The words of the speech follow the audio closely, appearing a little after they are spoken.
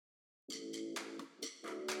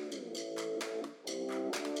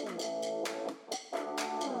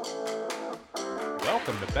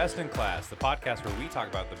Welcome to Best in Class, the podcast where we talk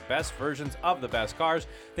about the best versions of the best cars.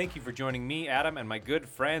 Thank you for joining me, Adam, and my good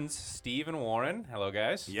friends, Steve and Warren. Hello,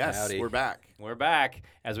 guys. Yes, Howdy. we're back. We're back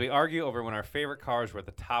as we argue over when our favorite cars were at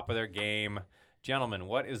the top of their game. Gentlemen,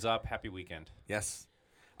 what is up? Happy weekend. Yes.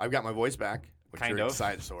 I've got my voice back. Which Kind you're of.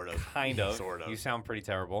 excited, sort of. Kind of. Sort of. You sound pretty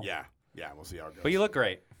terrible. Yeah, we'll see how it goes. But you look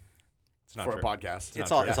great. It's not for true. a podcast. It's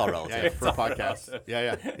not all true. it's all relative. Yeah, for a podcast.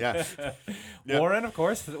 Yeah. Yeah. Warren, of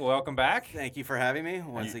course, welcome back. Thank you for having me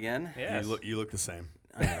once again. Yes. You look the same.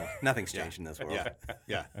 I know. Nothing's changed in this world.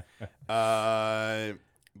 Yeah.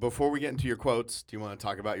 Before we get into your quotes, do you want to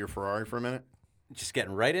talk about your Ferrari for a minute? Just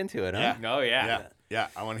getting right into it, huh? Yeah. Oh, yeah. Yeah.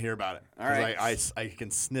 I want to hear about it. All right. I can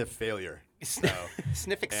sniff failure.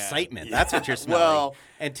 Sniff excitement. Yeah. That's what you're smelling. Well,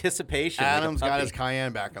 anticipation. Adam's like a got puppy. his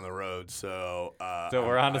Cayenne back on the road, so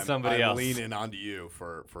we're on to somebody I'm else. leaning onto you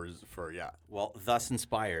for yeah. Well, thus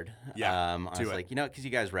inspired. Yeah, I was do it. like, because you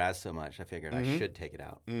guys razz so much, I figured I should take it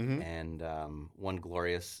out. Mhm. And one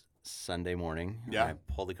glorious Sunday morning, Yeah. I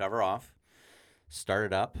pulled the cover off,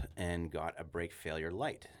 started up, and got a brake failure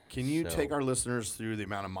light. Can you So- take our listeners through the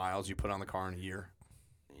amount of miles you put on the car in a year?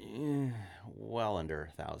 Well under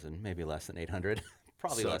 1,000, maybe less than 800.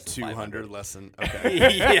 Probably so less than 200 500. less than okay.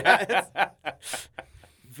 Yeah.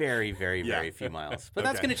 Very, very, Yeah. very few miles. But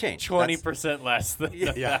that's Okay. going to change. 20% less than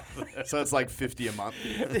Yeah. So it's like 50 a month.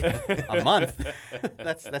 A month.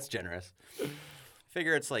 That's generous.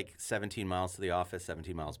 Figure it's like 17 miles to the office,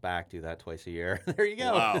 17 miles back. Do that twice a year. There you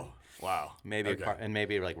go. Wow. Maybe Okay. a car, and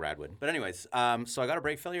maybe like Radwood. But anyways, so I got a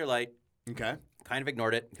brake failure light. Okay. Kind of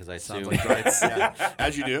ignored it because I Sounds assumed. like right. Yeah.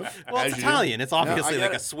 As you do. Well, As it's you do. Italian. It's obviously get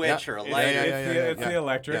like a it. switch Yeah. or a Yeah, light. yeah, yeah. It's the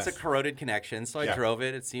electric. It's a corroded connection, so I Yeah. drove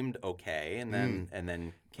it. It seemed okay, and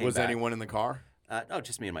then came Was back. anyone in the car? No,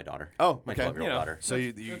 just me and my daughter. Oh, my okay. 12-year-old You know. daughter. So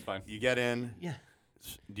you That's fine. you get in. Yeah.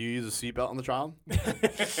 Do you use a seatbelt on the child?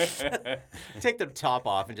 Take the top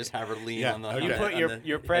off and just have her lean Yeah, on the. okay. on You the- put on your, the-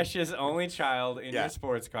 your precious only child in Yeah. your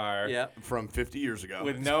sports car Yeah. From 50 years ago.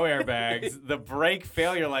 with no airbags. The brake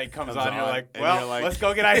failure light comes on. You're on, like, and well, you're like- let's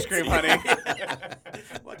go get ice cream, honey.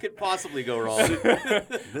 What could possibly go wrong? This I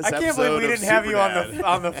can't believe episode we of didn't have you on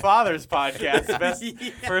Superdad. the Father's podcast, best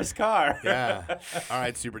first car. Yeah. All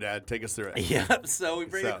right, Super Dad, take us through it. Yeah. So we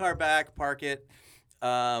bring the So- car back, park it,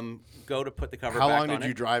 go to put the cover How back long on did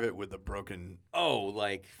you it. drive it with the broken? Oh,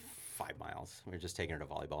 like 5 miles. We were just taking her to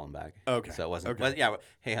volleyball and back. Okay. So it wasn't. Okay. But yeah.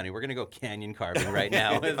 Hey, honey, we're gonna go canyon carving right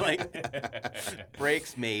now. With like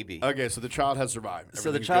brakes, maybe. Okay, so the child has survived. So the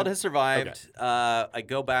Everything's child good? has survived. I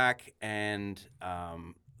go back and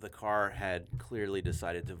the car had clearly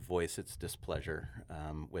decided to voice its displeasure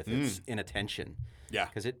with its inattention. Yeah.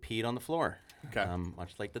 Because it peed on the floor. Okay.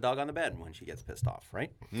 Much like the dog on the bed when she gets pissed off,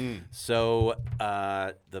 right? Mm. So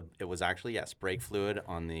it was actually, yes, brake fluid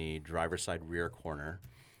on the driver's side rear corner.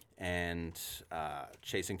 And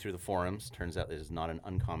chasing through the forums, turns out it is not an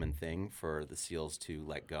uncommon thing for the seals to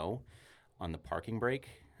let go on the parking brake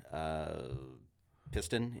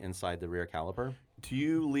piston inside the rear caliper. Do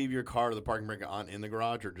you leave your car to the parking brake on in the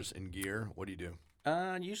garage or just in gear? What do you do?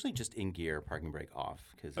 Usually just in gear, parking brake off,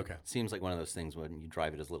 because Okay. it seems like one of those things when you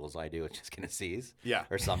drive it as little as I do, it's just going to seize. Yeah.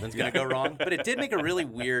 Or something's going to go wrong. But it did make a really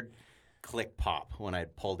weird click pop when I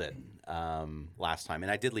pulled it last time.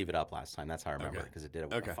 And I did leave it up last time. That's how I remember, Okay. because it did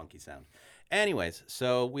a Okay. funky sound. Anyways,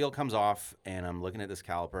 so wheel comes off, and I'm looking at this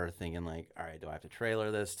caliper thinking like, all right, do I have to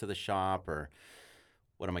trailer this to the shop, or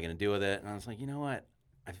what am I going to do with it? And I was like, you know what?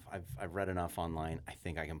 I've read enough online. I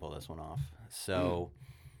think I can pull this one off. So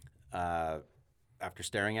after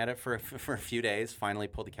staring at it for a few days, finally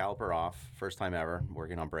pulled the caliper off. First time ever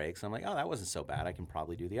working on brakes. I'm like, oh, that wasn't so bad. I can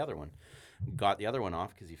probably do the other one. Got the other one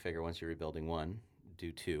off because you figure once you're rebuilding one,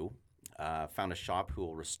 do two. Found a shop who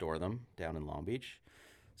will restore them down in Long Beach.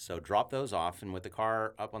 So dropped those off, and with the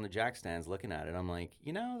car up on the jack stands looking at it, I'm like,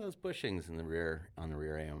 those bushings in the rear, on the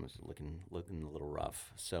rear AM was looking a little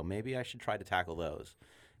rough. So maybe I should try to tackle those.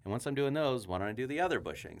 And once I'm doing those, why don't I do the other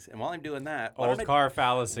bushings? And while I'm doing that, Old car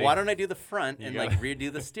fallacy. why don't I do the front and go.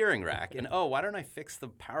 redo the steering rack? And why don't I fix the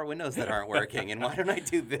power windows that aren't working? And why don't I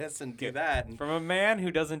do this and do that? And From a man who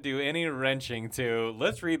doesn't do any wrenching to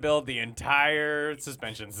let's rebuild the entire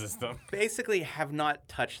suspension system. basically have not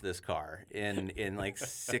touched this car in like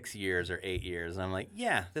 6 years or 8 years. And I'm like,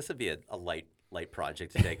 yeah, this would be a light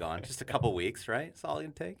project to take on. Just a couple weeks, right? That's all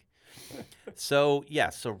it'd take. So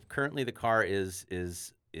currently the car is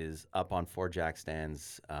up on 4 jack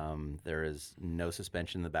stands. There is no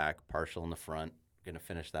suspension in the back, partial in the front. Going to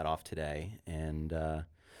finish that off today. And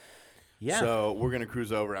So we're going to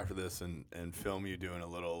cruise over after this and film you doing a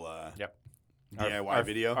little Yep. DIY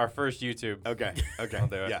video. Our first YouTube. Okay. I'll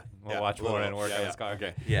do it. Yeah. We'll watch Warren work on yeah. his car.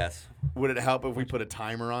 Okay. yes. Would it help if we put a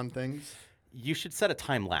timer on things? You should set a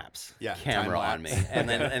time lapse Yeah, camera time on me, lapse. and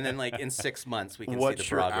then like in 6 months we can see What's the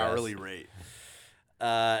your progress. hourly rate?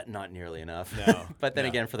 Not nearly enough. No, But then no.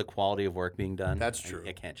 again, for the quality of work being done, That's true.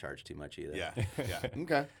 I can't charge too much either. Yeah, yeah.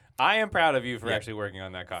 Okay. I am proud of you for Yeah. actually working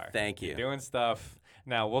on that car. Thank you. You're doing stuff.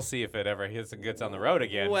 Now, we'll see if it ever gets on the road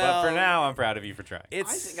again. But Well, for now, I'm proud of you for trying. I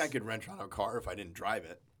think I could rent out a car if I didn't drive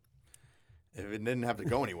it. If it didn't have to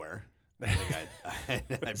go anywhere, I think I'd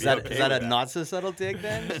be Is that, okay is that with a not so subtle dig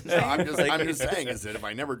then? No, I'm just saying is that if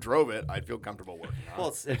I never drove it, I'd feel comfortable working on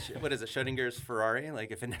Well, it. what is it? Schrodinger's Ferrari?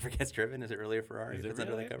 Like, if it never gets driven, is it really a Ferrari? Is if it it's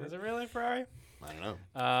under really? the cover? Is it really a Ferrari? I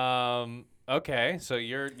don't know. Okay, so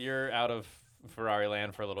you're out of Ferrari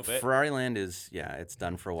land for a little bit. Ferrari land is it's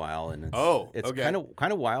done for a while, and it's it's okay.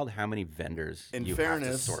 kind of wild how many vendors In you fairness,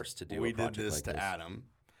 have to source to do we a did project this like to this. Adam.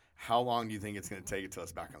 How long do you think it's going to take it to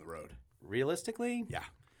us back on the road? Realistically, Yeah.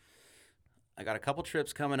 I got a couple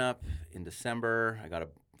trips coming up in December. I got a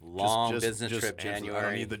long business trip answer- January. I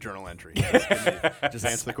don't need the journal entry. Just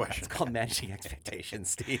answer the question. It's called managing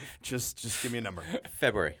expectations, Steve. Just give me a number.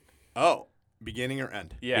 February, Oh, beginning or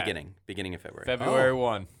end? Yeah. beginning of February. February Oh.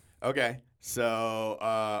 1. Okay.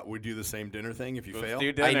 So we do the same dinner thing if you Let's fail? do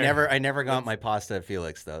I dinner. never got my pasta at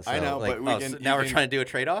Felix though. So I know, like, but we can- so you now we're can- trying to do a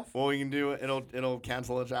trade-off. Well, we can do it. It'll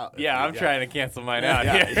cancel us out. Yeah, I'm trying to cancel mine out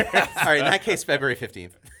Yeah, here. yeah. All right, in that case, February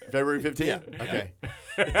 15th. February 15th? Okay.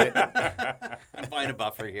 I'm buying a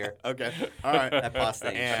buffer here. Okay. All right. That pasta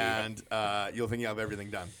ain't cheap. And you'll think you have everything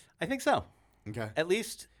done. I think so. Okay. At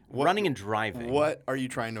least What- running and driving. What are you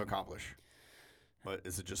trying to accomplish? What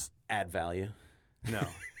is it? Just Add value. no,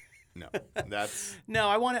 no. That's No,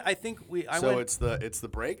 I want to. I think we. I so went, it's the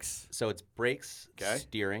brakes, So it's brakes, Okay.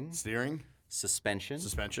 steering, steering, suspension,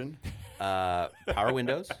 suspension, power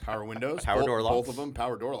windows, power windows, Power door locks. both of them,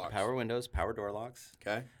 power door locks. power windows, power door locks,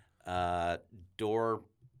 Okay. door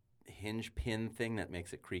hinge pin thing that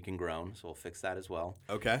makes it creak and groan. So we'll fix that as well.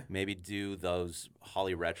 Okay. Maybe do those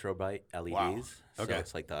Holly Retrobite LEDs. Wow. So Okay.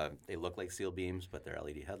 it's like they look like seal beams, but they're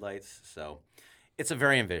LED headlights. So it's a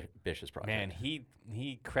very ambitious project. Man,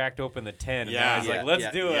 he cracked open the tin. And Yeah, now he's yeah, like, let's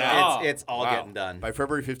yeah, do it. yeah. all. It's all Wow. getting done. By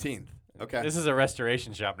February 15th. Okay. This is a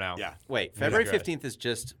restoration shop now. Yeah. Wait, February good. 15th is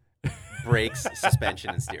just brakes,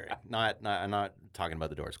 suspension, and steering. I'm not talking about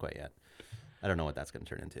the doors quite yet. I don't know what that's going to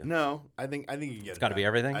turn into. No, I think you can get It's got to be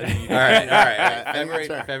everything. I think you all right. Yeah, I think February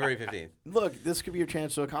that's fair. February 15th. Look, this could be your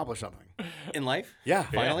chance to accomplish something. In life? Yeah.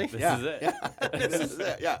 Finally? This Yeah. is it. Yeah. This is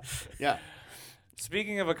it. Yeah. Yeah.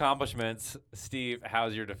 Speaking of accomplishments, Steve,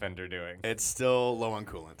 how's your Defender doing? It's still low on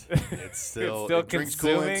coolant. It's still, still it drinks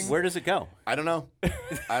consuming? coolant. Where does it go? I don't know.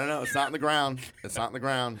 It's not in the ground. It's not in the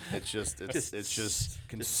ground. It's just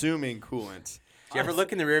consuming coolant. Do you ever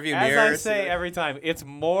look in the rearview As mirror? I say every time, it's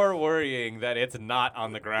more worrying that it's not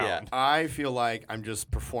on the ground. I feel like I'm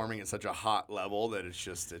just performing at such a hot level that it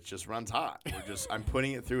just runs hot. I'm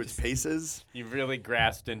putting it through its paces. You've really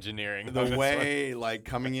grasped engineering. on The this way like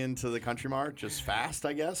coming into the Country Mart, just fast,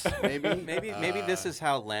 I guess. Maybe. Maybe this is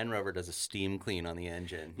how Land Rover does a steam clean on the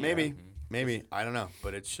engine. you Maybe. know? Maybe. I don't know.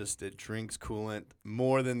 But it drinks coolant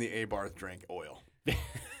more than the Abarth drank oil. Yeah.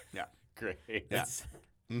 one. Great. Yeah.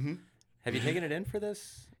 Mm-hmm. Have you taken it in for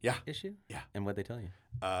this Yeah. issue? Yeah. And what'd they tell you?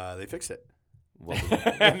 They fixed it. What was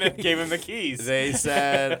it? And then gave him the keys. They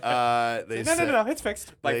said. no, it's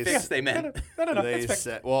fixed. By they fixed, said- they meant. No, They it's fixed.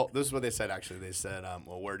 said, well, this is what they said, actually. They said,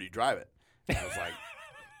 well, where do you drive it? And I was like,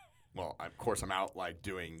 well, of course, I'm out, like,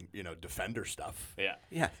 doing, Defender stuff. Yeah.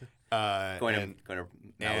 Yeah. Going to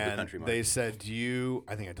Malibu Country Mart. They said,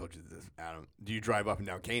 I think I told you this, Adam, do you drive up and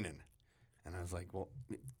down Canaan? And I was like, well,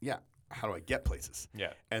 yeah. How do I get places?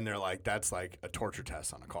 Yeah. And they're like, that's like a torture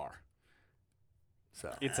test on a car.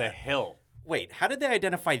 So, It's a hill. Wait, how did they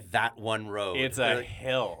identify that one road? It's They're a like,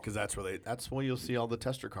 hill. because that's where you'll see all the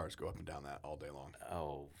tester cars go up and down that all day long.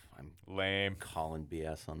 Oh, I'm Lame. calling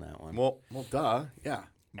BS on that one. Well, duh, yeah.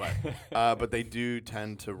 But they do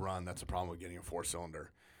tend to run. That's the problem with getting a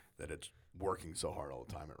 4-cylinder, that it's working so hard all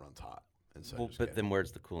the time it runs hot. And so But then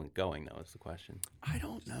where's the coolant going, though, is the question. I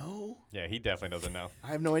don't know. Yeah, he definitely doesn't know. I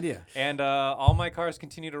have no idea. And all my cars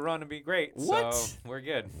continue to run and be great. What? So we're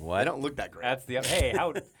good. I What? don't look that great. That's the hey.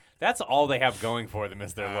 That's all they have going for them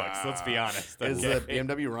is their looks. Let's be honest. Is okay? the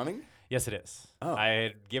BMW running? Yes, it is. Oh. I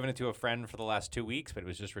had given it to a friend for the last 2 weeks, but it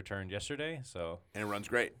was just returned yesterday, so And it runs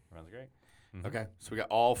great. it runs great. Okay, so we got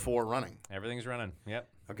all 4 running. Everything's running. Yep.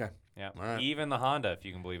 Okay, Yep. All right. Even the Honda, if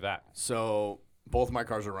you can believe that. so both of my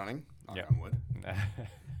cars are running. Knock Yeah. on wood.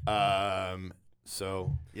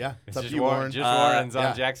 So yeah, It's up just to you, Warren. Warren. Just Warren's yeah.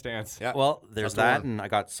 on jack stands. Yeah. Well, there's Up to that, Warren. and I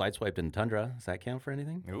got sideswiped in Tundra. Does that count for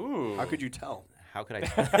anything? Ooh. How could you tell? How could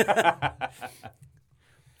I?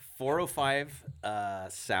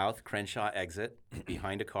 405 South Crenshaw exit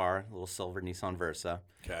behind a car, a little silver Nissan Versa.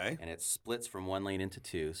 Okay. And it splits from one lane into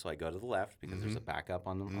two. So I go to the left because there's a backup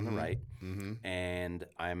on the right. And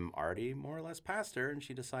I'm already more or less past her, and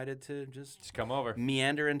she decided to just come over,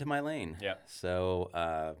 meander into my lane. Yeah.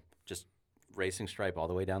 So just racing stripe all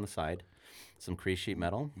the way down the side. Some crease sheet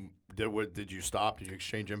metal. Did you stop? Did you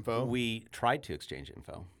exchange info? We tried to exchange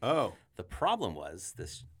info. Oh. The problem was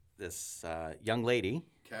this young lady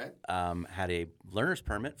had a learner's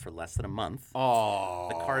permit for less than a month. Oh.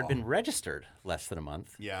 The car had been registered less than a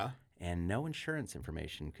month. Yeah. And no insurance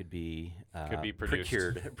information could be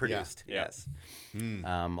produced. produced. Yeah. Yes.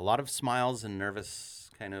 A lot of smiles and nervous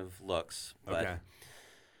kind of looks. But Okay.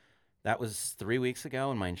 that was 3 weeks ago,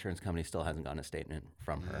 and my insurance company still hasn't gotten a statement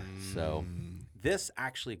from her. So this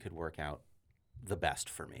actually could work out the best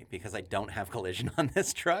for me because I don't have collision on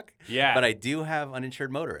this truck. Yeah. But I do have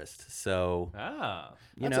uninsured motorist. So,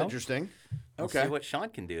 That's interesting. We'll Okay. see what Sean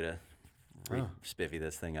can do to spiffy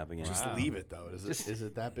this thing up again. Just leave it, though. Is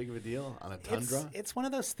it that big of a deal on a Tundra? It's one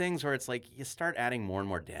of those things where it's like you start adding more and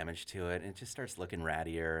more damage to it, and it just starts looking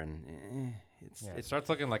rattier, and it starts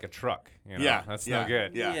looking like a truck. You know? Yeah, That's yeah, no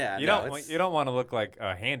good. yeah. You don't want to look like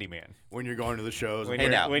a handyman When you're going to the shows. when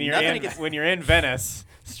Hey, you're in Venice,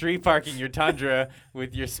 street parking your Tundra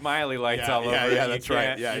with your smiley lights all over. Yeah, it. that's You right.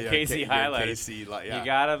 can't- Yeah, your yeah. KC Your highlights. KC, yeah. You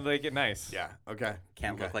gotta make it nice. Yeah. Okay.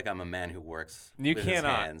 Can't Okay. look like I'm a man who works You with his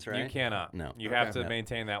cannot. hands, right? You cannot. No. You have Okay. to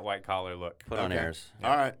maintain that white collar look. Put on Okay. airs.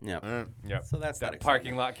 All right. Yeah. All right. Yep. So that's that that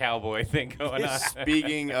parking lot cowboy thing going on.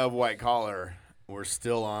 Speaking of white collar, we're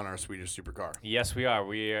still on our Swedish supercar. Yes, we are.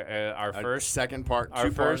 We our first second part. our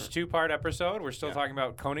two-part. first two-part episode. We're still Yeah. talking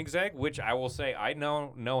about Koenigsegg, which I will say I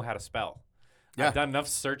know how to spell. Yeah. I've done enough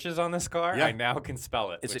searches on this car. Yeah. I now can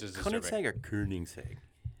spell it. Is which it is disturbing. Koenigsegg or Koenigsegg?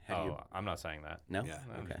 How do you? I'm not saying that. No. Yeah.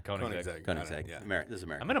 Okay. Koenigsegg. Koenigsegg. Yeah. This is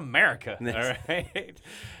America. I'm in America. All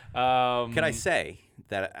right. Can I say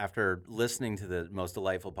that after listening to the most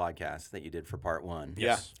delightful podcast that you did for part one,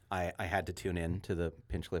 Yes. I had to tune in to the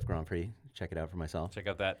Pinchcliffe Grand Prix. Check it out for myself. Check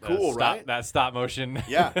out that Cool, right? that stop motion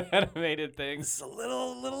Yeah. animated thing. It's a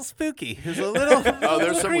little spooky. It's a little Oh,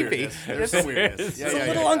 there's some creepy. weirdness. There's some weirdness. It's a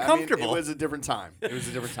little uncomfortable. I mean, it was a different time.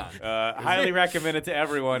 Highly recommend it to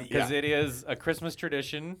everyone because Yeah. it is a Christmas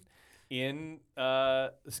tradition in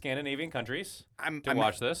Scandinavian countries I'm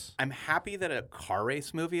watch this. I'm happy that a car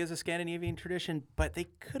race movie is a Scandinavian tradition, but they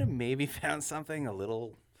could have maybe found something a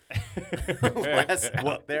little less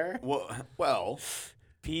out there. Well,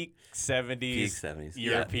 Peak 70s, Peak 70s.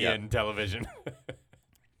 European Yeah. television.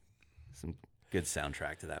 Some good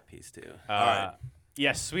soundtrack to that piece too. right.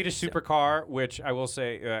 Yes, Swedish supercar, which I will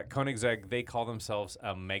say, Koenigsegg, they call themselves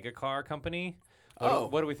a mega car company.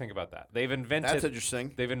 What do we think about that? They've invented. that's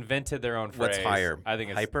interesting. They've invented their own phrase. What's higher? I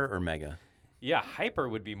think it's hyper or mega, Yeah, hyper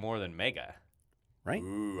would be more than mega. right?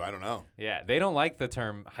 Ooh, I don't know. Yeah, they don't like the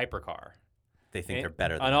term hypercar. They think they're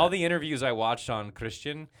better than On that. all the interviews I watched on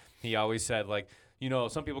Christian, he always said like,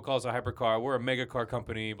 some people call us a hypercar. We're a mega car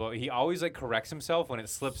company, but he always like corrects himself when it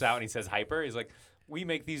slips out and he says hyper. He's like, we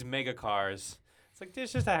make these mega cars. It's like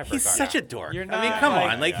it's just a hypercar. He's such a dork. You're I mean, not, come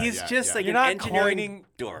like- on. Like, Yeah, he's yeah, just yeah. like You're an not engineering coining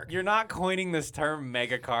dork. You're not coining this term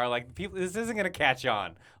mega car. Like people, this isn't gonna catch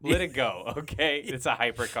on. Let it go. Okay, it's a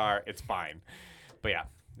hypercar. It's fine. But yeah,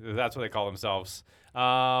 that's what they call themselves.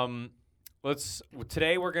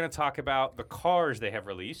 Today we're gonna talk about the cars they have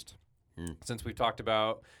released. Since we've talked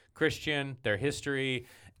about Christian, their history,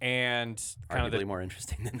 and kind of Arguably more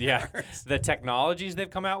interesting than yeah, ours. the technologies they've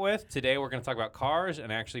come out with. Today we're going to talk about cars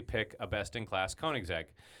and actually pick a best-in-class Koenigsegg.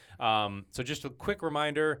 So just a quick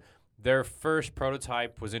reminder, their first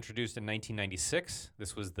prototype was introduced in 1996.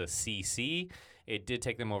 This was the CC. It did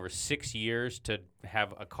take them over 6 years to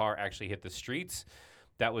have a car actually hit the streets.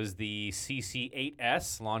 That was the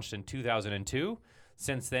CC8S, launched in 2002.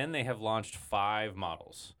 Since then, they have launched 5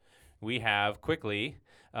 models. We have quickly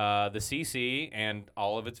the CC and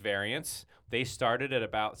all of its variants. They started at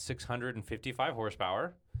about 655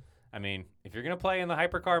 horsepower. I mean, if you're going to play in the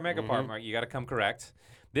hypercar mega part, you got to come correct.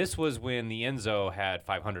 This was when the Enzo had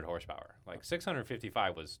 500 horsepower. Like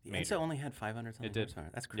 655 was The major. Enzo only had 500 something It did. horsepower.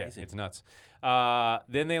 That's Yeah, crazy. it's nuts.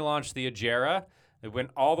 Then they launched the Agera. It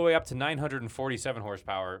went all the way up to 947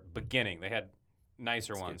 horsepower beginning. They had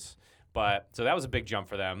nicer ones. But so that was a big jump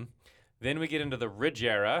for them. Then we get into the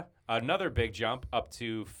Regera, another big jump up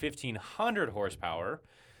to 1,500 horsepower,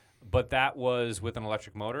 but that was with an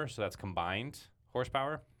electric motor, so that's combined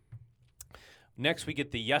horsepower. Next, we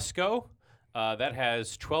get the Jesko. That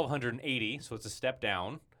has 1,280, so it's a step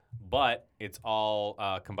down, but it's all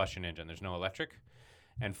combustion engine. There's no electric.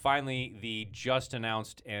 And finally, the just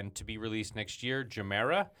announced and to be released next year,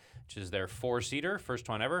 Gemera. which is their 4-seater, first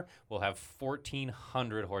one ever, will have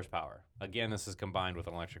 1,400 horsepower. Again, this is combined with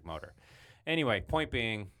an electric motor. Anyway, point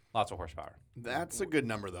being, lots of horsepower. That's a good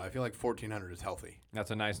number, though. I feel like 1,400 is healthy.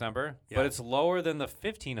 That's a nice number, Yeah. but it's lower than the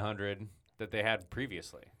 1,500 that they had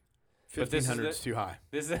previously. 1,500 is too high.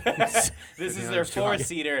 This is their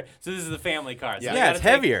 4-seater, so this is the family car. So Yeah. they Yeah, gotta it's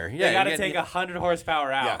take- heavier. Yeah, they got to you take 100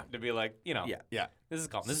 horsepower out Yeah. to be like, Yeah. this is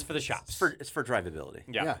called. This is for the shops. It's for drivability.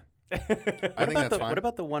 yeah. I think that's fine. What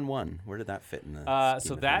about the 1.1? Where did that fit in the? So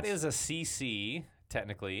scheme of that things? is a CC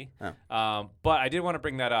technically, Oh. but I did want to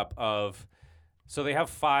bring that up. So they have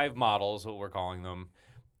 5 models, what we're calling them.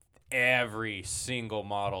 Every single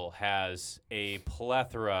model has a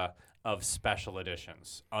plethora of special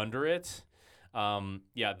editions under it.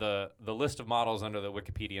 The list of models under the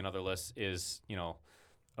Wikipedia and other lists is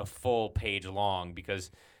a full page long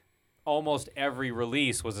because almost every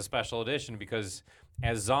release was a special edition because,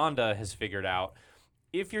 as Zonda has figured out,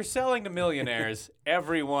 if you're selling to millionaires,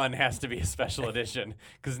 everyone has to be a special edition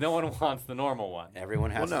because no one wants the normal one. Everyone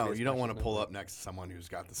has. Well, to no, be you don't want to special. pull up next to someone who's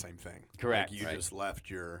got the same thing. Correct. Like you just left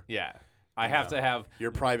your Yeah. I have to have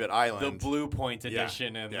your private island. the Blue Point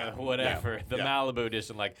edition and Yeah. the whatever, Yeah. the Yeah. Malibu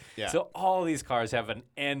edition. Yeah. So all these cars have an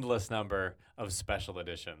endless number of special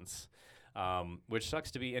editions, which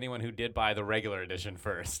sucks to be anyone who did buy the regular edition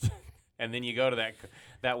first. And then you go to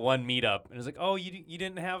that one meetup, and it's like, oh, you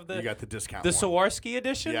didn't have You got the discount. the one. Sawarsky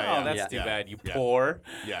edition? Yeah, Oh, yeah, that's yeah, too yeah, bad, you yeah. poor.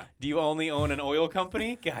 Yeah. Do you only own an oil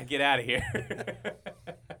company? God, get out of here.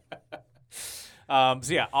 So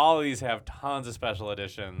yeah, all of these have tons of special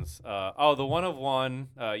editions. The one of one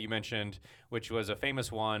you mentioned, which was a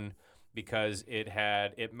famous one because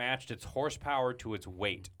it matched its horsepower to its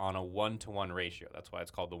weight on a 1-to-1 ratio. That's why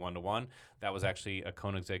it's called the 1-to-1. That was actually a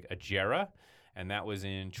Koenigsegg Agera, and that was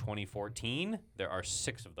in 2014. There are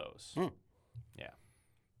 6 of those.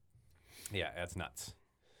 Yeah, that's nuts.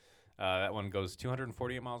 That one goes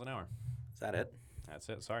 248 miles an hour. Is that it? That's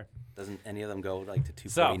it. Sorry. Doesn't any of them go like to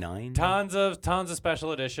So 249? tons of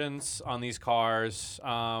special editions on these cars.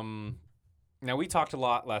 Now we talked a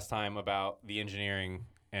lot last time about the engineering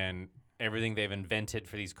and everything they've invented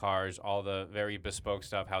for these cars, all the very bespoke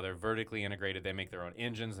stuff, how they're vertically integrated. They make their own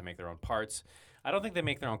engines, they make their own parts. I don't think they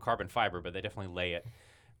make their own carbon fiber, but they definitely lay it.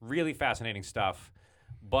 Really fascinating stuff.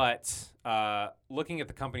 But looking at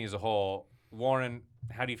the company as a whole, Warren,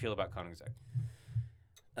 how do you feel about Koenigsegg?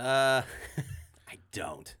 I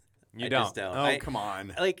don't. You I don't? Just don't. Oh, come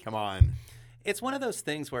on. like- come on. It's one of those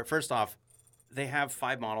things where, first off, they have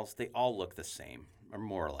 5 models. They all look the same, or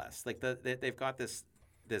more or less. Like they've got this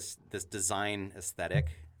design aesthetic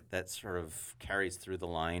that sort of carries through the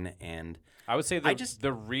line, and I would say I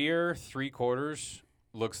the rear 3/4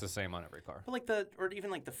 looks the same on every car. but or even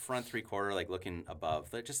like the front 3/4, like looking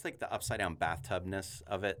above, just like the upside down bathtubness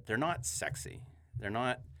of it. They're not sexy. They're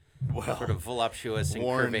not Well, sort of voluptuous and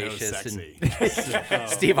Warren knows curvaceous.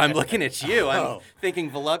 sexy. Steve, I'm looking at you. I'm Oh.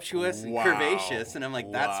 thinking voluptuous and Wow. curvaceous, and I'm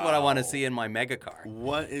like, that's what I want to Wow. see in my mega car.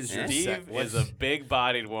 What is your Steve what's- is a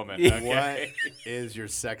big-bodied woman. Yeah. Okay? What is your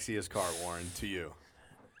sexiest car, Warren, to you?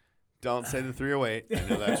 Don't say the 308. I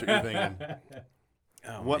know that's what you're thinking.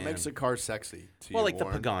 Oh, What man. makes a car sexy to Well, you, like the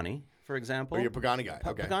Warren? Pagani, for example. Oh, you're a Pagani guy.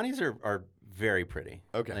 Okay. Paganis are very pretty.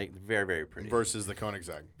 Okay. Like very, very pretty. Versus the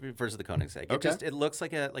Koenigsegg. Versus the Koenigsegg. Okay. It looks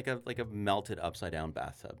like a melted upside down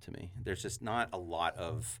bathtub to me. There's just not a lot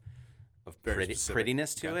of Very specific.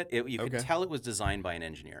 prettiness to Yeah. it. You could Okay. tell it was designed by an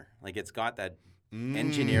engineer. Like it's got that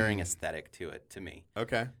engineering aesthetic to it to me.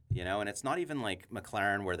 Okay. And it's not even like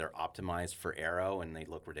McLaren where they're optimized for aero and they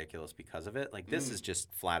look ridiculous because of it. Like this is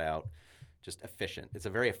just flat out just efficient. It's a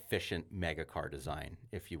very efficient mega car design,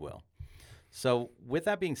 if you will. So with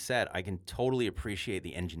that being said, I can totally appreciate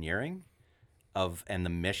the engineering and the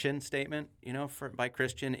mission statement, by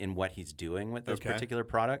Christian in what he's doing with this Okay. particular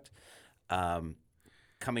product.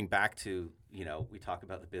 Coming back to, we talk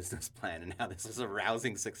about the business plan and how this is a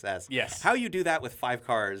rousing success. Yes. How you do that with 5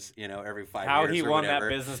 cars, every 5 How years he or won whatever.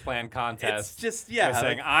 that business plan contest. It's just, by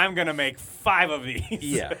saying, I'm going to make 5 of these.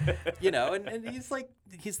 yeah. And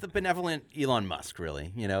he's the benevolent Elon Musk,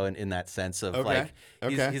 really, in that sense of Okay.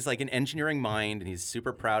 he's like an engineering mind and he's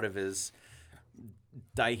super proud of his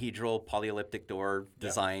dihedral polyelliptic door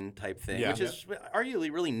design type thing, Yeah. which is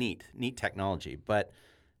arguably really neat technology, but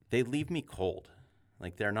they leave me cold.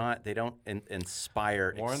 Like they don't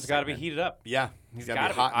inspire. Warren's got to be excitement. heated up. Yeah. He's gotta got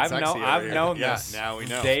be to hot and sexy over I've here. known Yeah, this. now we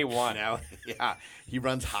know. Day one. Now, yeah. He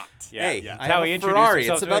runs hot. Yeah. Hey, That's I how have he a introduced Ferrari.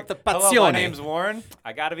 himself. It's He's about like, the hello, my passione." name's Warren.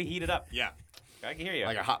 I got to be heated up. Yeah. I can hear you.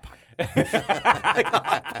 Like a hot pocket.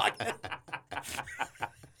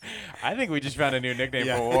 I think we just found a new nickname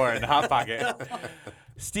Yeah. for Warren, Hot Pocket.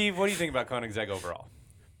 Steve, what do you think about Koenigsegg overall?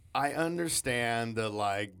 I understand the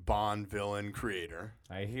like Bond villain creator,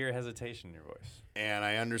 I hear hesitation in your voice. and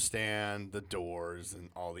I understand the doors and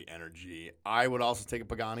all the energy. I would also take a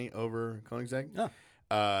Pagani over Koenigsegg.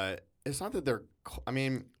 Oh. It's not that they're. I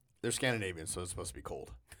mean, they're Scandinavian, so it's supposed to be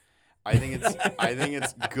cold. I think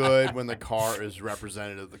it's good when the car is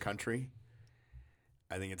representative of the country.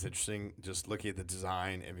 I think it's interesting just looking at the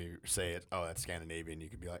design. If you say it, oh, that's Scandinavian, you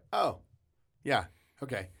could be like, oh, yeah,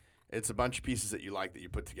 okay. It's a bunch of pieces that you like that you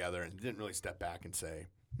put together and didn't really step back and say,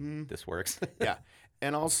 This works. yeah.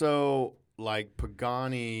 And also, like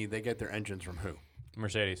Pagani, they get their engines from who?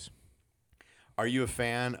 Mercedes. Are you a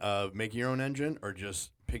fan of making your own engine or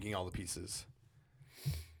just picking all the pieces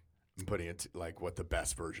and putting it like what the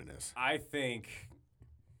best version is? I think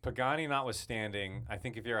Pagani notwithstanding, I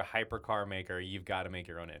think if you're a hypercar maker, you've got to make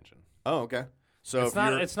your own engine. Oh, okay. So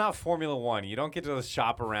It's not Formula One. You don't get to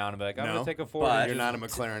shop around and be like, I'm No, going to take a Ford. but you're not a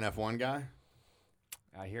McLaren F1 guy?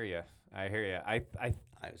 I hear you. I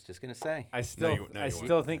I was just gonna say. still you still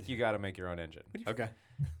wouldn't. think you got to make your own engine. Okay.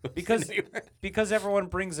 Because everyone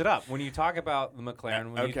brings it up. When you talk about the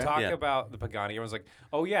McLaren, when you Okay. talk Yeah. about the Pagani, everyone's like,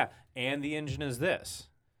 oh, yeah, and the engine is this.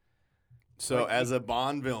 So as a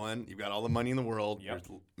Bond villain, you've got all the money in the world. Yep.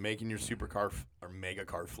 You're making your supercar or mega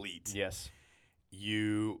car fleet. Yes.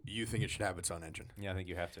 You think it should have its own engine. Yeah, I think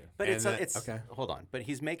you have to. But And it's then- it's okay. Hold on. But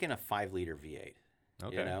he's making a 5-liter V8.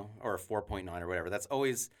 Okay. You know, or a 4.9 or whatever. That's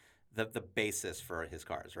always the basis for his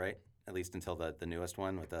cars, right? At least until the newest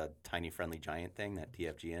one with the tiny friendly giant thing, that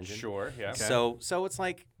TFG engine. Sure, yeah. So it's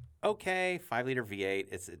like, okay, 5-liter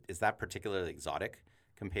V8. Is that particularly exotic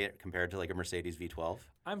compared to like a Mercedes V12?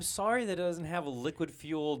 I'm sorry that it doesn't have a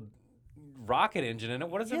liquid-fueled rocket engine in it.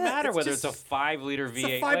 What does it Yeah, matter it's whether it's a just- 5-liter It's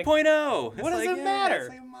V8? a 5.0. what does it matter? It's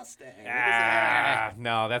like a Mustang. What does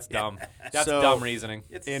No, that's dumb. That's So- dumb reasoning.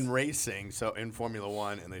 it- It's In racing, so in Formula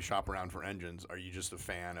One, and they shop around for engines, are you just a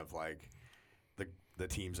fan of like the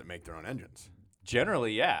teams that make their own engines?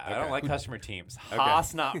 Generally, yeah. I don't Okay. like customer teams.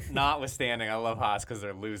 Haas notwithstanding. I love Haas because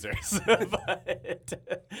they're losers.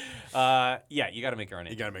 But yeah, you got to make your own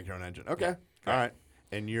You engine. got to make your own engine. Okay. All right.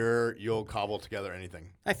 And you'll cobble together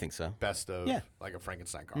anything. I think so. Best of Yeah. like a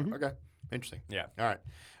Frankenstein car. Okay. Interesting. Yeah. All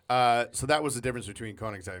right. So that was the difference between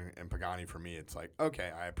Koenigsegg and Pagani for me. It's like,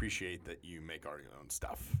 okay, I appreciate that you make all your own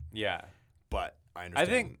stuff, Yeah. but I understand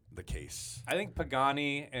think- the case. I think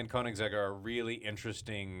Pagani and Koenigsegg are a really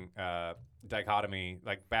interesting dichotomy,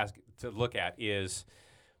 like basket to look at. Is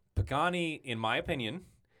Pagani, in my opinion,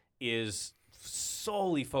 is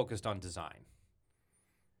solely focused on design.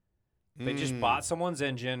 They just bought someone's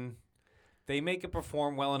engine. They make it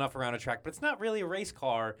perform well enough around a track, but it's not really a race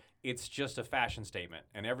car. It's just a fashion statement,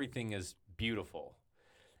 and everything is beautiful.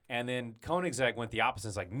 And then Koenigsegg went the opposite.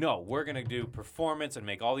 It's like, no, we're going to do performance and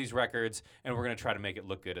make all these records, and we're going to try to make it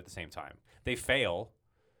look good at the same time. They fail.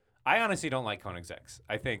 I honestly don't like Koenigsegg's.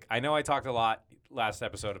 I know I talked a lot last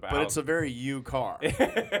episode about But it's a very you car.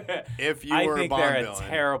 If you I were think a Bond they're a villain,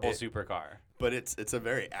 terrible supercar. but it's a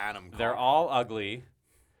very Adam car. They're all ugly.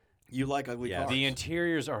 You like ugly Yeah. cars. The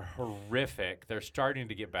interiors are horrific. They're starting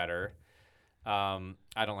to get better.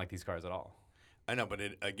 I don't like these cars at all. I know, but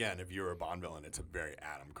again, if you're a Bond villain, it's a very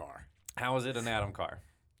Adam car. How is it an Atom car?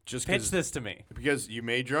 Just Pitch this to me. because you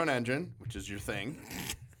made your own engine, which is your thing,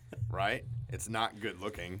 right? It's not good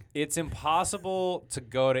looking. It's impossible to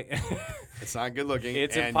go to. It's not good looking.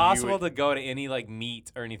 It's and you impossible would- to go to any like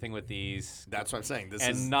meet or anything with these That's what I'm saying. This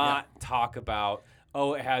and is not talk about,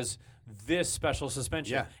 oh, it has this special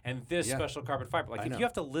suspension Yeah. and this Yeah. special carbon fiber. Like, I if know. you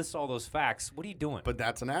have to list all those facts, what are you doing? But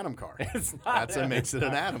that's an Adam car. it's not. That's what makes it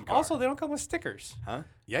an Adam car. Also, they don't come with stickers. huh?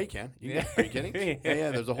 Yeah, you can. Yeah. Are you kidding?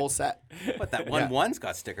 yeah. There's a whole set. But that one's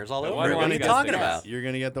got stickers all over one it. What one's are you got talking stickers. about? You're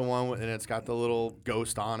gonna get the one, and it's got the little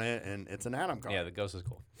ghost on it, and it's an Adam car. Yeah, the Ghost is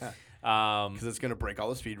cool. Yeah. Um, Because it's gonna break all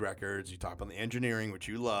the speed records. You talk about the engineering, which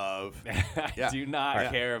you love. I Yeah. do not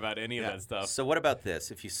Yeah. care about any of Yeah. that stuff. So what about this?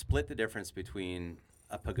 If you split the difference between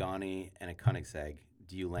a Pagani and a Koenigsegg,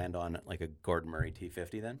 do you land on like a Gordon Murray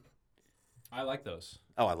T50 then? I like those.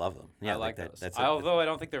 Oh, I love them. Yeah, I like that. those. That's Although I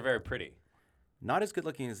don't think they're very pretty. not as good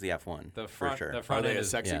looking as the F1. The front, for sure. the Are front they end a is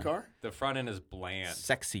sexy yeah. car? the front end is bland.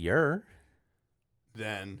 Sexier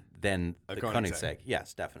Then than A the Koenigsegg. Koenigsegg.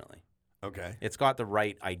 Yes, definitely. okay. It's got the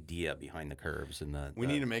right idea behind the curves and the. We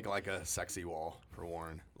need to make like a sexy wall for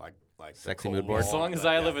Warren, like the Sexy cold mood board? wall, As long as but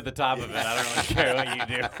I yeah. live at the top of it, I don't really care what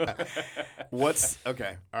you do. What's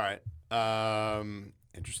okay? All right.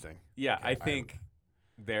 Interesting. Yeah, I I- think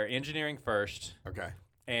they're engineering first, Okay.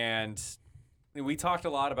 and we talked a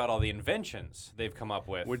lot about all the inventions they've come up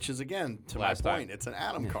with. Which is again to Last my time. point. It's an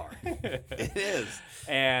Adam car. It is.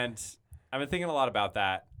 And I've been thinking a lot about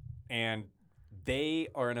that. And they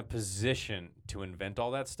are in a position to invent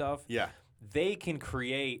all that stuff. Yeah. They can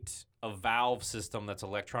create a valve system that's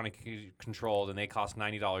electronically controlled, and they cost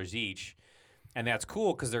 $90 each. And that's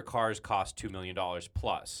cool because their cars cost $2 million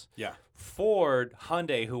plus. Yeah. Ford,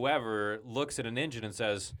 Hyundai, whoever looks at an engine and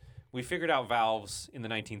says, we figured out valves in the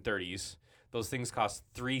 1930s. Those things cost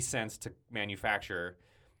 3 cents to manufacture.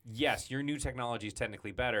 Yes, your new technology is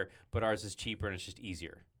technically better, but ours is cheaper and it's just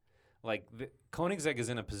easier. Like, Koenigsegg is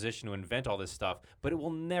in a position to invent all this stuff, but it will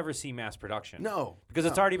never see mass production. No. Because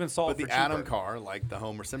it's already been solved But for the Atom cheaper. car, like the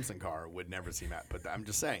Homer Simpson car, would never see that. But I'm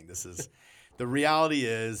just saying, this is the reality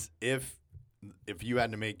is if you had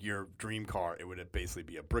to make your dream car, it would basically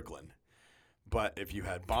be a Bricklin. But if you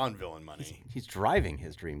had Bond villain money, He's driving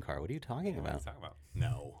his dream car. What are you talking What are you about? talking about?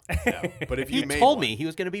 no. But if He you made told one, me he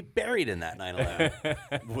was going to be buried in that 911.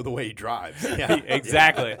 well, the way he drives, yeah,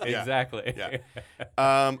 Exactly. Yeah. Exactly.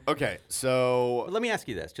 Yeah. Okay, so But let me ask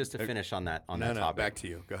you this, just to finish on that topic. back to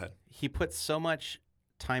you. Go ahead. He puts so much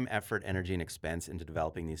time, effort, energy, and expense into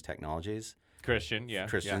developing these technologies, Christian, yeah.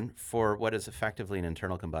 for what is effectively an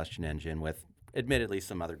internal combustion engine with admittedly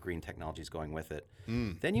some other green technologies going with it.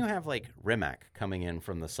 Then you have like Rimac coming in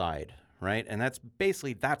from the side, right? And that's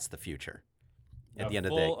the future at the end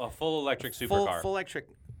of the day. A full electric supercar. Full electric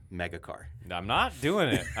mega car. I'm not doing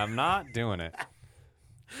it. I'm not doing it.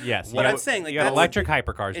 Yes. What you I'm got- saying, like, you got that's- electric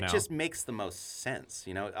hypercars It now. just makes the most sense,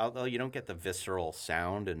 you know. Although you don't get the visceral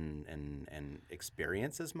sound and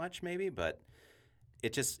experience as much, maybe, but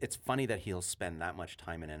it's funny that he'll spend that much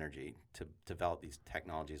time and energy to develop these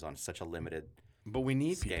technologies on such a limited. But we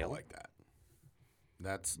need Scale. people like that.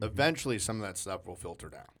 That's eventually some of that stuff will filter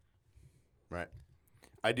down, right?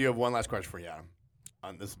 I do have one last question for you, Adam.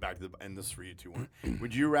 On this and this is for you too.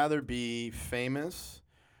 Would you rather be famous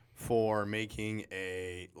for making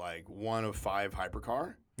a one of 5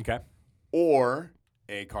 hypercar, okay. or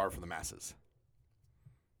a car for the masses?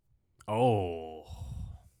 Oh.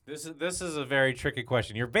 This is a very tricky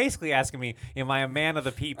question. You're basically asking me, am I a man of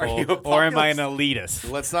the people you a or am I an populist?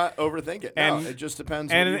 elitist? Let's not overthink it. And- no, it just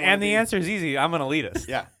depends. what you wanna And the be. answer is easy. I'm an elitist.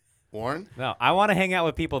 Yeah, Warren. No, I want to hang out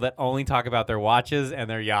with people that only talk about their watches and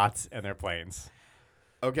their yachts and their planes.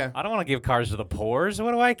 Okay, I don't want to give cars to the poor. So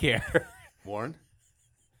what do I care? Warren.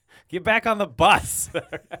 Get back on the bus.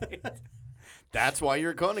 Right? That's why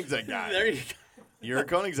you're a Koenigsegg guy. There you go. You're a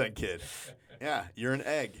Koenigsegg kid. Yeah, you're an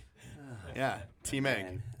egg. Yeah, Team Egg.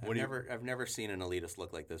 Man, What do you? I've never seen an elitist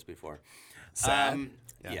look like this before. Sad?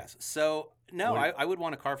 Yeah. Yes. So no, What- I would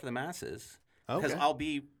want a car for the masses because Okay. I'll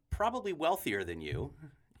be probably wealthier than you.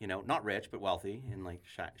 You know, not rich but wealthy in like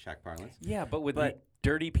Shaq parlance. Yeah, but with But-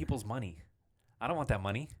 dirty people's money. I don't want that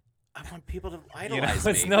money. I want people to You know, idolize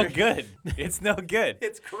it's me. no They're- good. It's no good.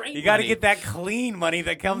 It's great. You got to money. get that clean money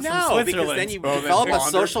that comes from No, Switzerland. because then you Oh, then develop a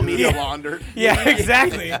laundered, social do the media. laundered. Yeah,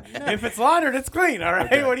 exactly. If it's laundered, it's clean. All right.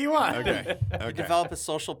 Okay. What do you want? Okay. You Okay. develop a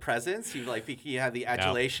social presence. You have the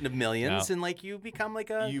adulation of millions, No. and like you become like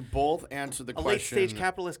a You both answered the late question. stage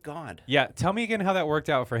capitalist god. Yeah. Tell me again how that worked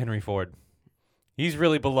out for Henry Ford. He's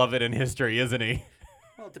really beloved in history, isn't he?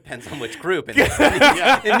 Well, it depends on which group. In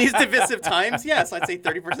these divisive times, yes, I'd say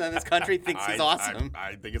 30% of this country thinks he's awesome.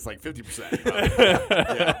 I think it's like 50%.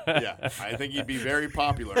 Yeah. I think he'd be very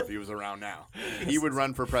popular if he was around now. He would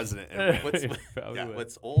run for president. And win. Probably Yeah. would.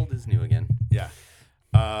 What's old is new again. Yeah.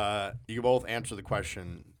 You can both answer the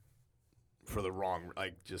question for the wrong,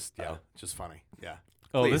 just funny. Yeah.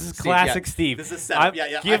 Oh, Please, this is Steve, classic yeah. Steve. This is setup. I Yeah,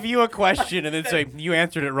 yeah. give you a question and then say you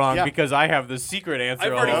answered it wrong Yeah. because I have the secret answer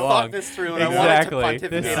I've all already along. thought this through, and Exactly. I wanted to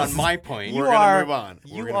pontificate This on is- my point. We're gonna move on.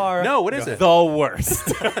 You We're gonna- are No, what is it? the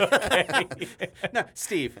worst. Okay. No,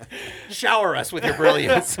 Steve, shower us with your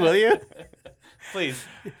brilliance, will you? Please,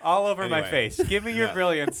 all over my Anyway. face. Give me your Yeah.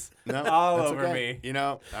 brilliance. No, all that's over okay. me. You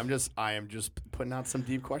know, I am just putting out some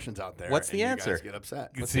deep questions out there. What's the and answer? You guys get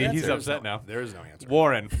upset. What's See, the he's answer? upset now. There is no answer.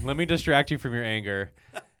 Warren, let me distract you from your anger.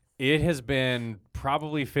 It has been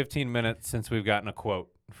probably 15 minutes since we've gotten a quote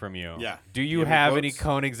from you. Yeah. Do Do you you have have any any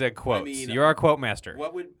Koenigsegg quotes? mean, You're our quote master.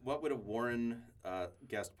 What would a Warren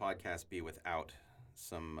guest podcast be without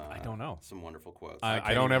some? I don't know. Some wonderful quotes. I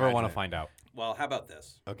can't don't ever want to imagine it. find out. Well, how about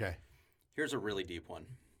this? Okay. Here's a really deep one.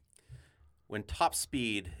 When top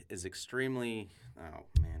speed is extremely, oh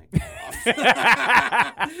man, it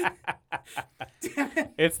got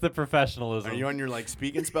off. It's the professionalism. Are you on your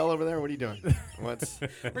speaking spell over there? What are you doing? What's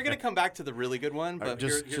We're gonna come back to the really good one, but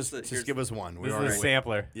just here's give us one. this is a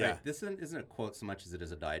sampler. Yeah. Right, this isn't a quote so much as it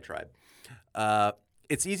is a diatribe.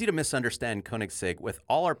 It's easy to misunderstand Koenigsegg with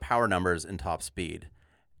all our power numbers and top speed.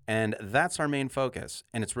 And that's our main focus,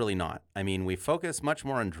 and it's really not. I mean, we focus much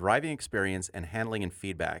more on driving experience and handling and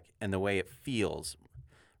feedback and the way it feels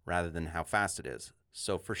rather than how fast it is.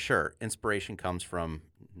 So for sure, inspiration comes from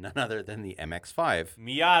none other than the MX-5.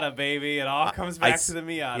 Miata, baby. It all comes back to the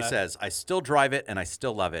Miata. He says, I still drive it and I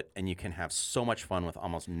still love it, and you can have so much fun with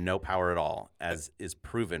almost no power at all, as is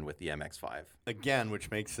proven with the MX-5. Again, which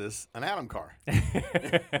makes this an Adam car.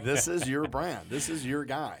 This is your brand. This is your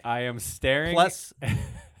guy. I am staring. Plus,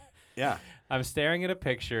 Yeah. I'm staring at a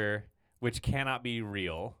picture which cannot be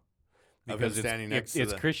real. Of him Because standing next to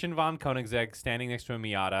it's the- Christian von Koenigsegg standing next to a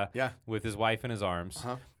Miata Yeah. with his wife in his arms.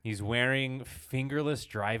 Uh-huh. He's wearing fingerless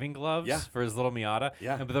driving gloves Yeah. for his little Miata.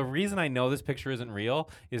 Yeah. But the reason I know this picture isn't real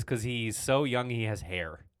is because he's so young he has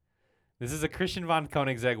hair. This is a Christian von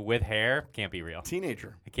Koenigsegg with hair. Can't be real.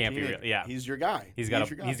 Teenager. It can't be real. Yeah. He's your guy. He's your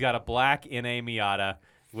guy. got a black in a Miata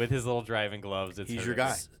with his little driving gloves. He's your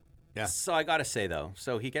guy. Yeah. So I got to say, though,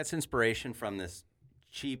 so he gets inspiration from this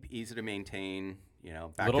cheap, easy to maintain,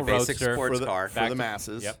 back Little to basic roadster sports for car. the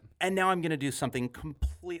masses. Yep. And now I'm going to do something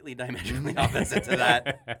completely diametrically opposite to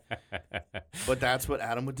that. But that's what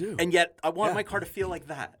Adam would do. And yet I want Yeah. my car to feel like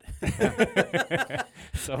that.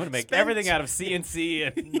 So I'm going to make Spent- everything out of CNC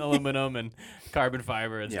and aluminum and carbon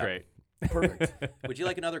fiber. It's Yeah. great. Perfect. Would you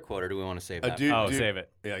like another quote, or do we want to save that? Save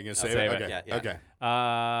it. Yeah, you gonna save save it? it. Okay.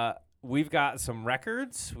 Yeah, Okay. We've got some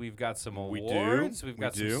records. We've got some We do. awards. We've We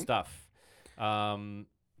got do. some stuff.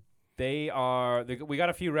 We got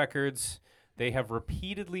a few records. They have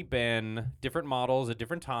repeatedly been different models at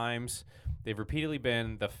different times. They've repeatedly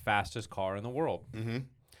been the fastest car in the world.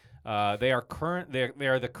 Mm-hmm. They are current. They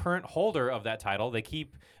are the current holder of that title. They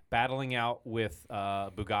keep battling out with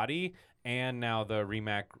Bugatti and now the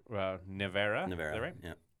Rimac Nevera. Is that right?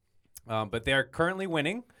 Yeah. But they're currently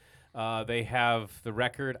winning. They have the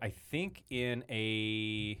record, I think, in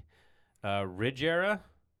a Regera,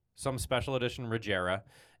 some special edition Regera.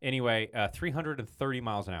 Anyway, 330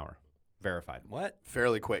 miles an hour, verified. What?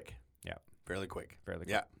 Fairly quick. Yeah. Fairly quick. Fairly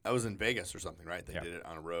Yeah. That was in Vegas or something, right? They Yeah. did it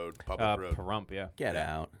on a road, public road. Pahrump, yeah. Get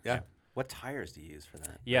out. Yeah. What tires do you use for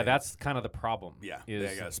that? Yeah, that's kind of the problem. Yeah. is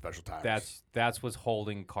They got special tires. that's what's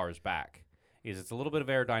holding cars back. Is it's a little bit of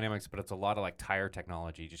aerodynamics, but it's a lot of like tire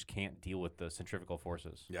technology. You just can't deal with the centrifugal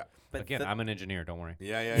forces. Yeah. But Again, I'm an engineer. Don't worry.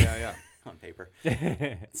 Yeah. on paper.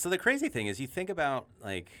 So the crazy thing is, you think about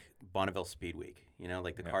like Bonneville Speed Week,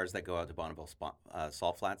 like the cars that go out to Bonneville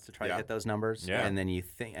salt flats to try to hit those numbers. Yeah. And then you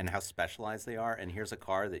think, and how specialized they are. And here's a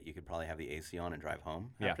car that you could probably have the AC on and drive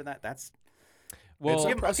home after that. That's Well, It's I'll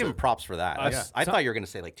give impressive. him props for that. I thought you were going to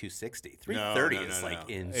say like 260. 330 is like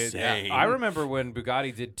insane. I remember when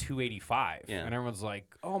Bugatti did 285, Yeah. and everyone's like,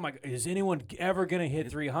 "Oh my! Is anyone ever gonna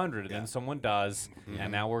hit 300?" And then someone does,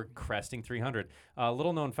 and now we're cresting 300.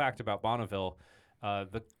 Little known fact about Bonneville: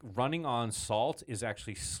 the running on salt is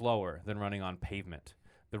actually slower than running on pavement.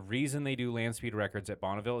 The reason they do land speed records at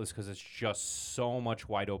Bonneville is because it's just so much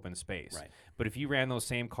wide open space. Right. But if you ran those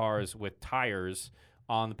same cars with tires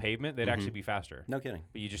on the pavement, they'd actually be faster. No kidding.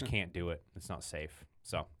 But you just can't do it. It's not safe.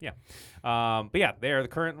 So, yeah. But yeah, they are the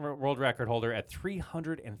current world record holder at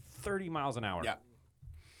 330 miles an hour. Yeah.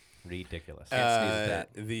 Ridiculous. sneeze at that.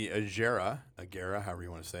 The Agera, however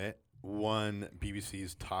you want to say it, won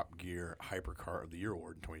BBC's Top Gear Hypercar of the Year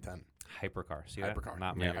award in 2010. Hypercar. See that? Hypercar.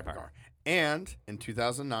 Not Yeah, mega Hypercar. car. And in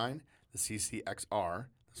 2009, the CCXR,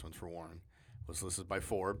 this one's for Warren, was listed by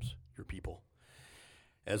Forbes, your people,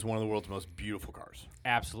 as one of the world's most beautiful cars.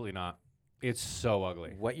 Absolutely not. It's so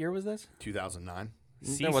ugly. What year was this? 2009.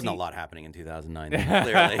 There wasn't a lot happening in 2009,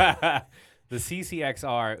 clearly. The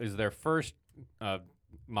CCXR is their first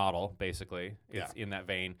model, basically. It's in that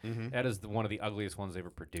vein. That is one of the ugliest ones they've ever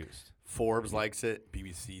produced. Forbes likes it.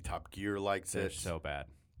 BBC Top Gear likes They're it. so bad.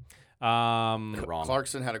 They're wrong.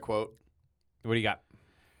 Clarkson had a quote. What do you got?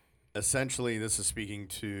 Essentially, this is speaking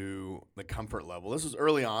to the comfort level. This was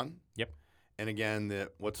early on. Yep. And again,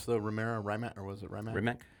 what's the Rimac, or was it Rimac?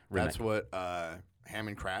 Rimac? That's what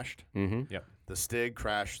Hammond crashed. Mm-hmm. Yep. The Stig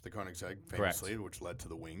crashed the Koenigsegg famously, which led to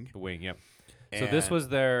the Wing. The Wing, yep. So this And- was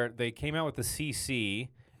they came out with the CC,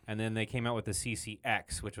 and then they came out with the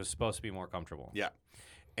CCX, which was supposed to be more comfortable. Yeah.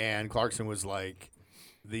 And Clarkson was like,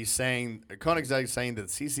 Koenigsegg saying that the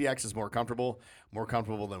CCX is more comfortable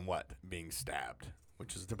than what? Being stabbed,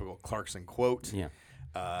 which is a typical Clarkson quote. Yeah.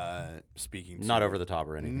 Speaking to Not over the top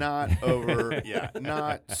or anything.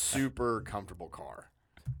 not super comfortable car.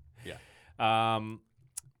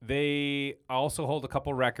 They also hold a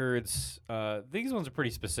couple records. These ones are pretty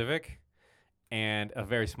specific, and a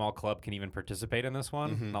very small club can even participate in this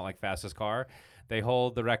one, not like fastest car. They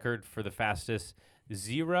hold the record for the fastest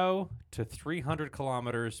 0 to 300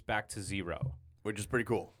 kilometers back to 0. Which is pretty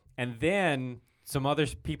cool. And then some other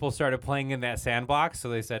people started playing in that sandbox, so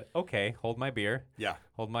they said, okay, hold my beer. Yeah.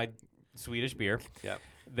 Hold my Swedish beer. Yeah.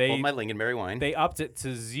 Hold my Lingonberry wine. They upped it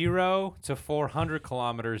to 0 to 400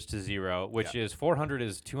 kilometers to 0, which is 400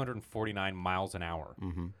 is 249 miles an hour.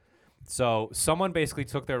 Mm-hmm. So someone basically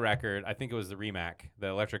took their record. I think it was the Rimac, the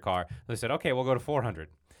electric car. They said, okay, we'll go to 400.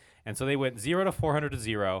 And so they went 0 to 400 to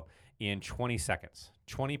 0 in 20 seconds,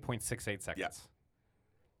 20.68 seconds. Yeah.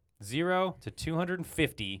 0 to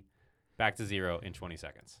 250 back to 0 in 20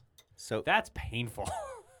 seconds. So That's painful.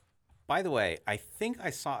 by the way, I think I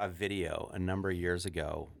saw a video a number of years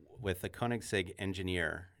ago with a Koenigsegg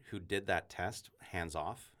engineer who did that test hands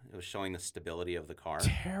off. It was showing the stability of the car.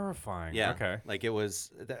 Terrifying. Yeah. Okay. Like it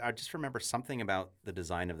was, I just remember something about the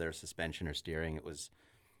design of their suspension or steering. It was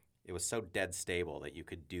so dead stable that you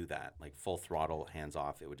could do that, like full throttle, hands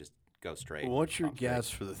off. It would just go straight. What's your pump straight. guess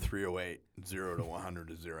for the 308, 0 to 100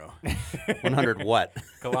 to 0? 100 what?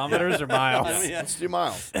 Kilometers or miles? Let's do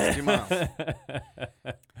miles. Let's do miles.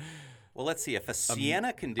 Well, let's see. If a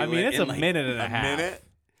Sienna can do it I mean, it's in a like minute and a half. minute?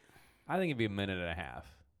 I think it'd be a minute and a half.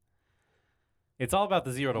 It's all about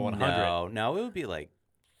the 0 to 100. No, it would be like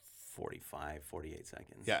 45, 48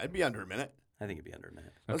 seconds. Yeah, it'd be under a minute. I think it'd be under a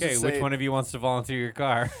minute. Let's Okay, just which say- one of you wants to volunteer your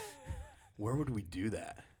car? Where would we do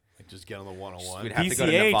that? Like just get on the 101? We'd have to go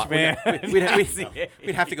to PCH, Nevada. man.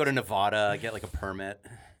 We'd have to go to Nevada, get like a permit.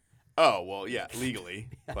 Oh, well, yeah, legally.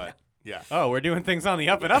 But, yeah. Oh, we're doing things on the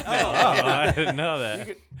up and up now. Oh, I didn't know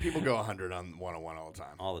that. People go 100 on 101 all the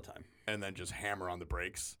time. All the time. And then just hammer on the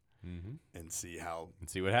brakes Mm-hmm. and see how,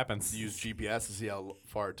 Let's see what happens. use GPS to see how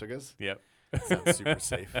far it took us. Yep. Sounds super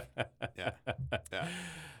safe. Yeah. Yeah.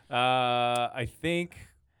 I think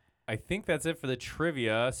that's it for the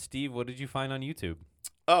trivia. Steve, what did you find on YouTube?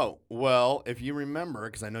 Oh, well, if you remember,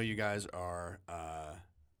 because I know you guys are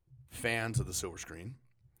fans of the silver screen,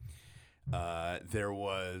 there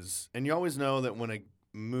was, and you always know that when a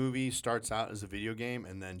movie starts out as a video game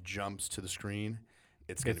and then jumps to the screen,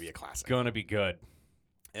 it's going to be a classic. Gonna be good.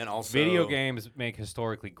 And also, Video games make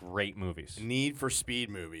historically great movies. Need for Speed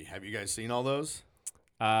movie. Have you guys seen all those?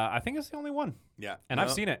 I think it's the only one. Yeah. And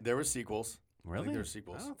I've seen it. There were sequels. Really? I think there were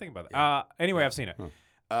sequels. I don't think about that. Anyway, I've seen it.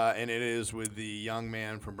 And it is with the young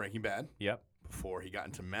man from Breaking Bad. Yep. Before he got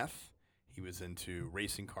into meth, he was into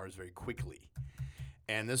racing cars very quickly.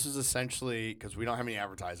 And this is essentially, because we don't have any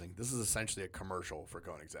advertising, this is essentially a commercial for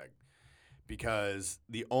Koenigsegg. Because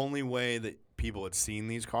the only way that people had seen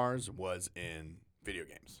these cars was in video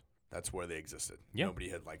games. That's where they existed. Yep. Nobody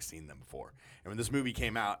had seen them before. And when this movie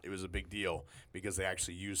came out, it was a big deal because they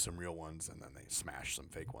actually used some real ones and then they smashed some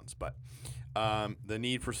fake ones. But the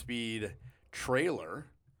Need for Speed trailer,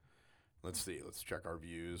 let's see, let's check our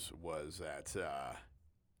views, was at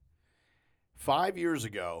 5 years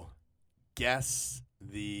ago. Guess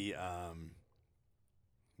the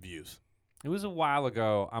views. It was a while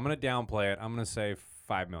ago. I'm gonna downplay it. I'm gonna say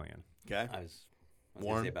 5 million. Okay. I was going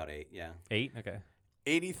Warren? to say about 8, yeah. 8. Okay.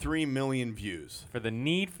 83 million views. For the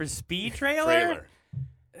Need for Speed trailer. Trailer.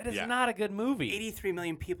 That is Yeah. not a good movie. 83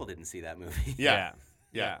 million people didn't see that movie. Yeah.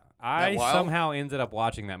 I wild? somehow ended up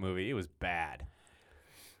watching that movie. It was bad.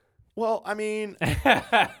 Well, I mean,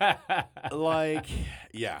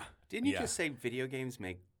 yeah. Didn't you Yeah. just say video games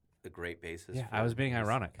make a great basis? Yeah, for I was being movies?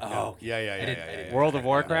 ironic. Oh, okay. Yeah. World of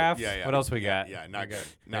Warcraft. Yeah. What else we got? Yeah, not good.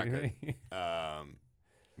 Not good.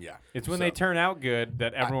 Yeah. It's when So- they turn out good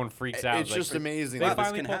that everyone freaks out. It's like, just amazing. They that this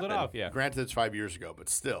finally can pulled it happen. off. Yeah. Granted, it's 5 years ago, but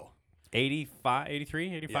still. 85,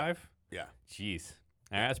 83, 85? Yeah. Jeez.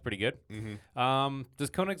 All right, that's pretty good. Mm-hmm. Does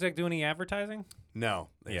Koenigsegg do any advertising? No.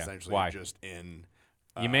 They Yeah. essentially Why? just in.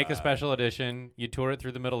 You make a special edition, you tour it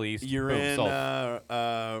through the Middle East. You're boom, in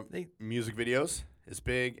sold. music videos. It's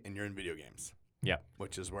big, and you're in video games. Yeah.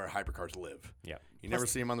 Which is where hypercars live. Yeah. You never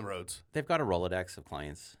see them on the roads. They've got a Rolodex of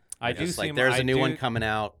clients. I Just do see 'em- there's I a new do- one coming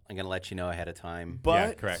out. I'm going to let you know ahead of time.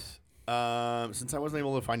 But correct. Since I wasn't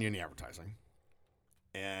able to find you any advertising,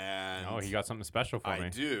 and Oh, he got something special for me.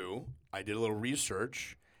 I did a little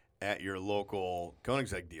research at your local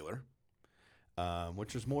Koenigsegg dealer,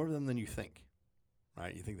 which is more of them than you think.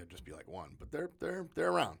 Right? You think there'd just be like one, but they're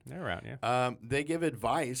around. They're around, yeah. They give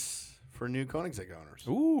advice for new Koenigsegg owners.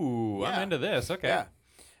 Ooh, Yeah. I'm into this. Okay. Yeah.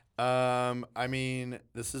 I mean,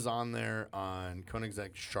 this is on there on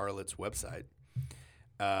Koenigsegg Charlotte's website.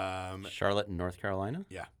 Charlotte in North Carolina?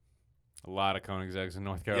 Yeah. A lot of Koenigsegg's in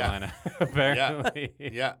North Carolina, apparently.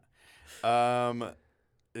 Yeah.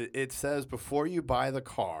 It says before you buy the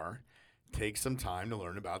car, take some time to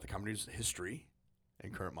learn about the company's history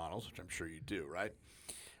and current models, which I'm sure you do, right?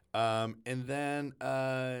 And then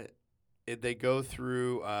they go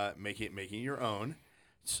through making it your own.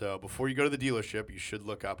 So before you go to the dealership, you should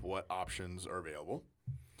look up what options are available.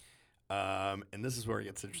 And this is where it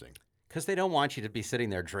gets interesting. Because they don't want you to be sitting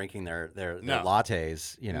there drinking their No.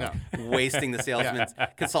 lattes, wasting the salesman's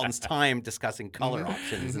consultant's time discussing color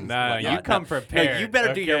options. And No, whatnot. you come prepared. No, you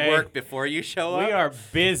better do your okay? work before you show up. We are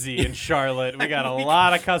busy in Charlotte. We got a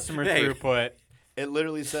lot of customer Hey. throughput. It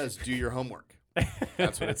literally says, do your homework.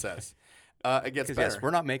 That's what it says. It gets better. Yes,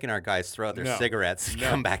 we're not making our guys throw out their No. cigarettes and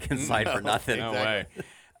come back inside for nothing. No Exactly.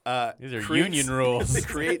 way. These are union rules.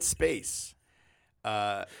 Create space.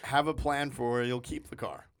 Have a plan for where you'll keep the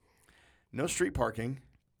car. No street parking.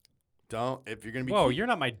 If you're going to be Whoa, you're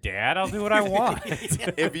not my dad. I'll do what I want.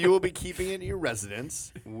 if you will be keeping it in your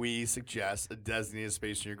residence, we suggest a designated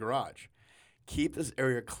space in your garage. Keep this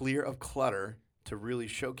area clear of clutter to really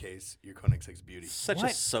showcase your Koenigsegg's beauty. Such a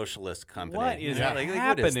What? socialist company. What is What is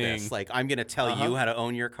happening? this? Like, I'm going to tell you how to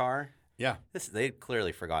own your car? Yeah. They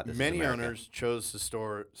clearly forgot this. Many is America. owners chose to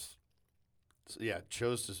store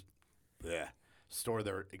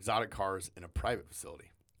their exotic cars in a private facility.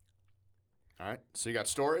 All right, so you got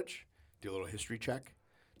storage, do a little history check,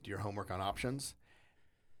 do your homework on options,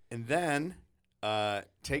 and then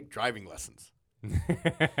take driving lessons, which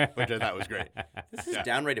I thought was great. This is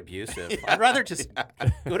downright abusive. I'd rather just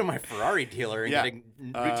go to my Ferrari dealer and Yeah.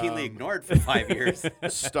 get routinely ignored for 5 years.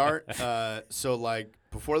 Start so like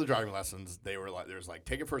before the driving lessons, there's like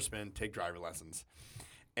take it for a spin, take driving lessons,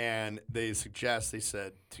 and they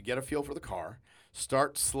said to get a feel for the car,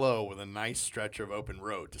 start slow with a nice stretch of open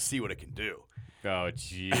road to see what it can do. Oh,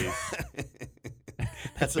 jeez.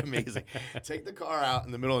 That's amazing. Take the car out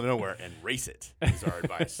in the middle of nowhere and race it is our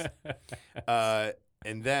advice.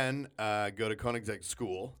 And then go to Koenigsegg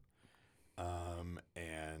school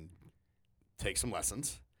and take some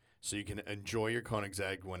lessons so you can enjoy your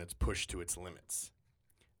Koenigsegg when it's pushed to its limits.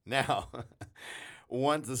 Now,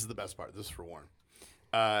 this is the best part. This is for Warren.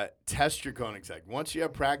 Test your Koenigsegg. Once you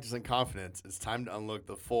have practice and confidence, it's time to unlock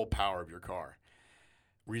the full power of your car.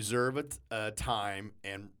 Reserve a time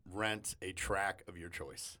and rent a track of your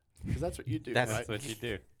choice. Because that's what you do, That's right? That's what you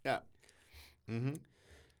do. Yeah. Mm-hmm.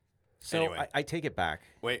 So Anyway. I take it back.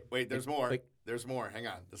 Wait. There's more. Wait. There's more. Hang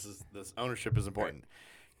on. This ownership is important.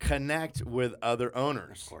 Connect with other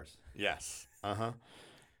owners. Of course. Yes. Uh-huh.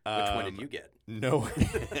 Which one did you get? No,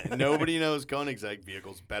 nobody knows Koenigsegg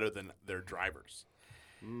vehicles better than their drivers.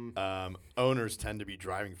 Owners tend to be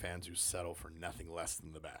driving fans who settle for nothing less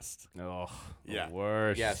than the best. Oh, Yeah. the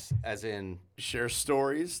worst. Yes, as in Share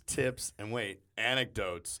stories, tips, and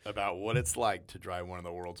anecdotes about what it's like to drive one of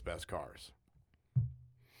the world's best cars.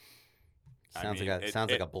 sounds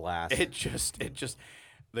like a blast. It just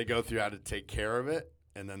they go through how to take care of it,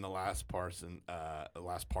 and then the last part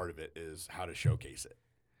of it is how to showcase it.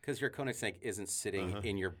 Because your Koenigsegg isn't sitting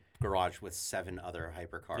in your garage with 7 other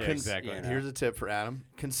hypercars. Yeah, exactly. Here's a tip for Adam.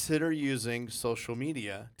 Consider using social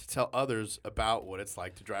media to tell others about what it's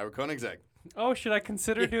like to drive a Koenigsegg. Oh, should I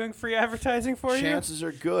consider doing free advertising for you? Chances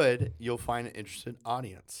are good you'll find an interested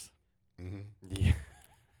audience. Yeah.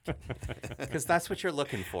 Because that's what you're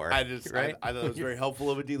looking for. I right? thought it was very helpful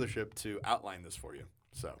of a dealership to outline this for you.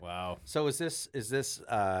 So Wow. So is this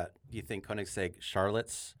do you think Koenigsegg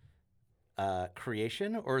Charlotte's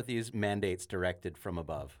creation, or are these mandates directed from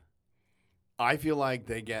above? I feel like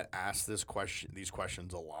they get asked these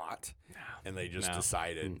questions a lot, and they just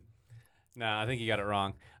decided. No, I think you got it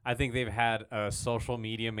wrong. I think they've had a social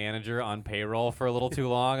media manager on payroll for a little too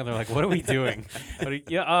long, and they're like, "What are we doing?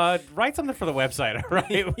 Write something for the website, all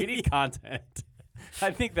right? We need content."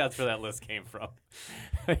 I think that's where that list came from.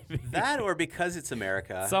 That, or because it's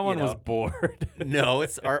America. Someone was bored. No,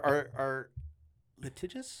 it's our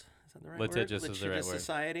litigious. Is that the right Litigious word? is the right word.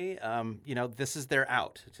 Society. This is their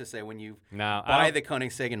out. To say when you No, buy the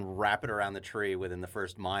Koenigsegg and wrap it around the tree within the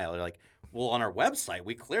first mile, they're like, well, on our website,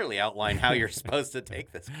 we clearly outline how you're supposed to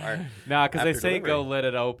take this car. No, because they after say delivery. go let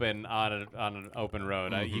it open on an open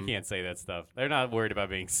road. You can't say that stuff. They're not worried about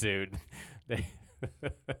being sued.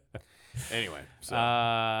 Anyway, so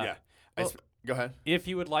yeah. go ahead. If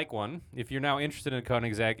you would like one, if you're now interested in a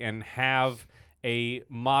Koenigsegg and have a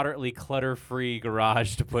moderately clutter-free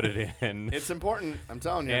garage to put it in, It's important. I'm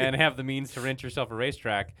telling you. and have the means to rent yourself a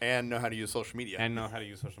racetrack And know how to use social media. and know how to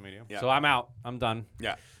use social media. Yeah. So I'm out. I'm done.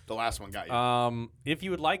 Yeah, the last one got you. If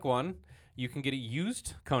you would like one, you can get a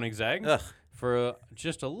used Koenigsegg Ugh. for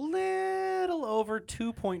just a little over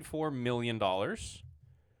 $2.4 million.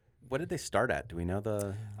 What did they start at? Do we know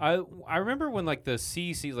the? I remember when like the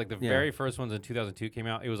CCs, like the very first ones in 2002 came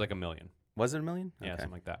out, it was like $1 million. Was it $1 million? Yeah, Okay.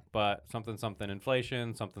 something like that. But something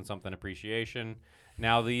inflation, something appreciation.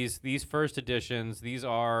 Now these first editions, these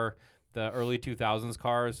are the early 2000s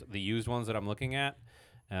cars, the used ones that I'm looking at.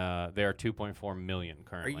 They're $2.4 million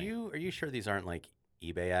currently. Are you sure these aren't like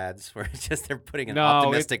eBay ads where it's just they're putting an No,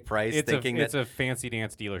 optimistic price, it's thinking it's that a fancy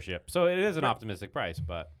dance dealership, so it is an optimistic price,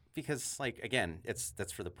 but because like again,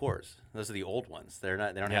 that's for the poors. Those are the old ones. They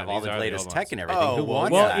don't Yeah, have all these the are the latest old tech ones. and everything. Oh, Who well,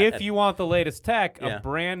 wants well, that? if you want the latest tech, Yeah. a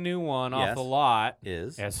brand new one off Yes. the lot,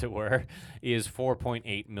 is as it were, is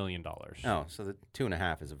 $4.8 million oh, so the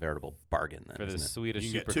 2.5 is a veritable bargain then, for the isn't it? Swedish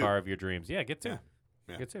You can get two. supercar of your dreams. Yeah, get two. Yeah.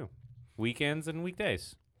 Yeah. Get two. Weekends and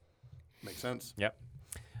weekdays. Makes sense. Yep.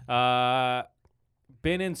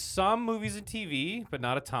 Been in some movies and TV, but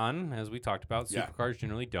not a ton, as we talked about. Yeah. Supercars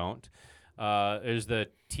generally don't. There's the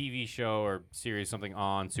TV show or series, something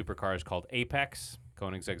on supercars called Apex.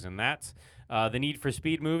 Koenigsegg's in that. The Need for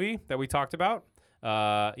Speed movie that we talked about.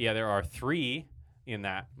 There are 3 in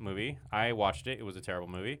that movie. I watched it. It was a terrible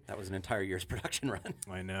movie. That was an entire year's production run.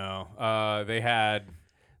 I know. They had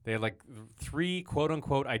like 3 quote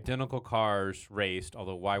unquote identical cars raced,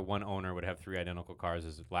 although why one owner would have 3 identical cars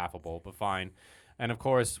is laughable, but fine. And of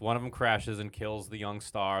course, one of them crashes and kills the young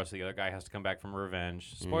star, so the other guy has to come back from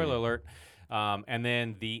revenge. Spoiler alert. And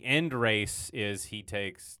then the end race is he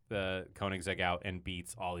takes the Koenigsegg out and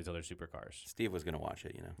beats all these other supercars. Steve was going to watch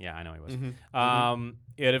it, you know. Yeah, I know he was. Mm-hmm.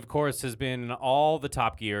 It, of course, has been in all the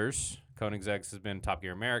Top Gears. Koenigsegg's has been Top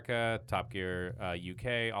Gear America, Top Gear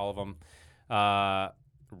UK, all of them.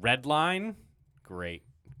 Redline, great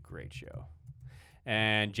show.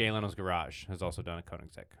 And Jay Leno's Garage has also done a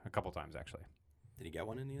Koenigsegg a couple times, actually. Did he get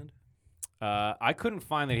one in the end? I couldn't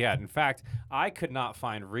find that he had. In fact, I could not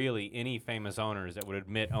find really any famous owners that would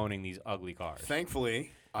admit owning these ugly cars.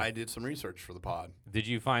 Thankfully, I did some research for the pod. Did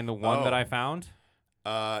you find the one that Oh. I found?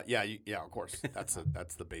 Yeah, of course.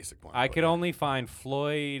 That's the basic one. I but could only find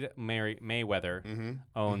Floyd Mayweather Mm-hmm.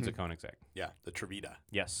 owns a Koenigsegg. Yeah, the Trevita.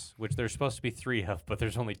 Yes, which there's supposed to be 3 of, but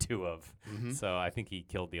there's only 2 of. Mm-hmm. So I think he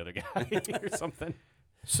killed the other guy or something.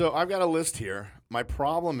 So I've got a list here. My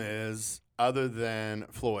problem is, other than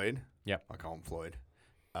Floyd, Yep. I'll call him Floyd.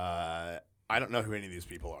 I don't know who any of these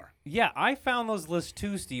people are. Yeah, I found those lists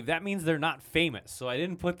too, Steve. That means they're not famous, so I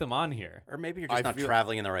didn't put them on here. Or maybe you're just I not feel-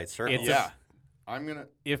 traveling in the right circle. It's Yeah, I'm gonna.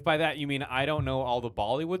 If by that you mean I don't know all the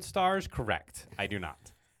Bollywood stars, correct. I do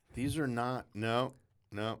not. These are not. No.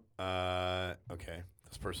 Okay,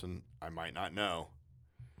 this person I might not know,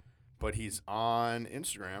 but he's on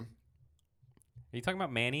Instagram. Are you talking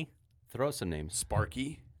about Manny? Throw some names.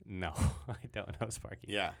 Sparky. No, I don't know Sparky.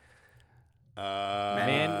 Yeah.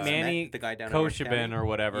 Manny the guy down in Orange Koshibin County? or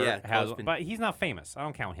whatever Yeah, has, Koshibin. but he's not famous. I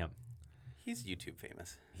don't count him. He's YouTube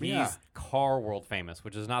famous. He's Yeah. car world famous,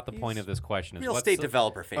 which is not the point He's of this question. Is Real what estate ce-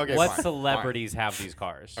 developer famous. Okay, What fine, celebrities have these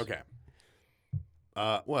cars? Okay.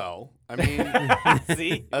 Well, I mean,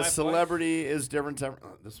 See, my a point? celebrity is different.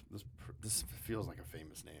 This feels like a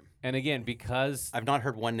famous name. And again, because I've not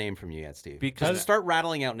heard one name from you yet, Steve. Because- just start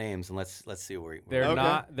rattling out names and let's see where they're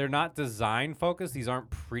Okay. they're not design focused. These aren't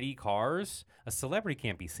pretty cars. A celebrity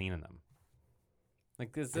can't be seen in them.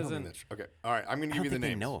 Like this I don't think isn't. that's- Okay. All right. I'm going I to don't give you the think they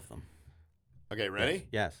names. know of them. Okay. Ready?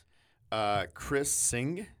 Yes. Chris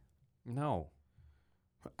Singh. No.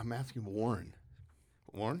 I'm asking Warren.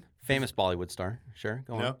 Warren? Famous Bollywood star. Sure.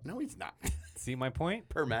 Go on. No, he's not. See my point?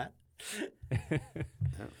 Per Matt.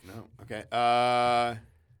 No. Okay. Oh,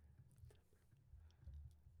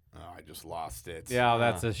 I just lost it. Yeah,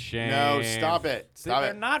 that's a shame. No, stop it. Stop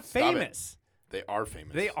They're it. not Stop it. famous. They are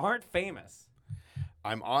famous. They aren't famous.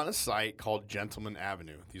 I'm on a site called Gentleman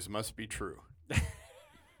Avenue. These must be true.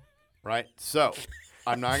 Right? So,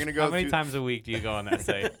 I'm not going to go How many through. times a week do you go on that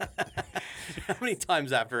site? How many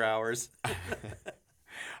times after hours?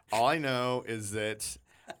 All I know is that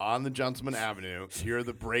on the Gentleman Avenue, here are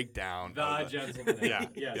the breakdown. of gentleman. Yeah.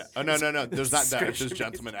 Yes. Yeah. Oh, no. There's not that. It's just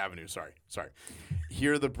Gentleman Avenue. Sorry.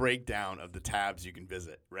 Here are the breakdown of the tabs you can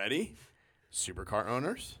visit. Ready? Supercar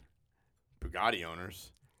owners, Bugatti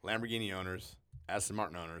owners, Lamborghini owners, Aston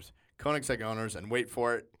Martin owners, Koenigsegg owners, and wait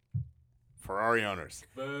for it, Ferrari owners.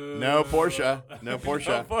 Boo. No Porsche. No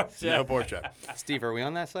Porsche. Porsche. No Porsche. Steve, are we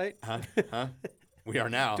on that site? Huh? We are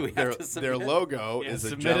now. Do we have their, to their submit? logo Yeah, is a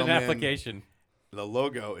submit gentleman. an application. The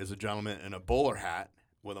logo is a gentleman in a bowler hat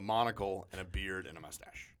with a monocle and a beard and a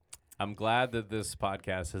mustache. I'm glad that this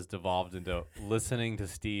podcast has devolved into listening to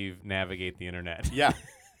Steve navigate the internet. Yeah.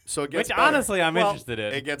 So it gets Which better. honestly I'm Well, interested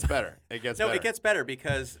in. It gets better. It gets better. It gets better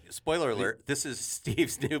because, spoiler alert, this is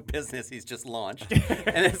Steve's new business he's just launched.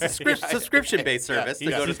 And it's a subscription-based service to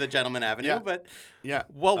yeah. go to the Gentleman Avenue, Yeah. but Yeah.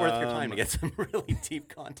 well worth your time to get some really deep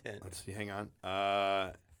content. Let's see. Hang on.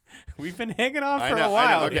 We've been hanging on I for know. a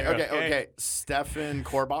while. I know. here, Okay. Stefan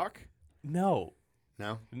Korbach? No,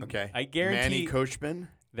 No. Okay. I guarantee- Manny Koshbin?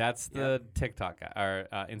 that's the TikTok guy or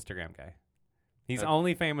Instagram guy. He's Okay.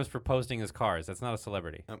 only famous for posting his cars. That's not a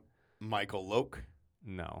celebrity. Michael Loke?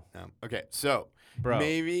 No. Okay, so Bro.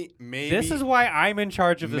 maybe This is why I'm in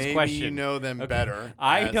charge of this maybe question. you know them better.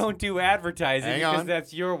 I as- don't do advertising Hang because on.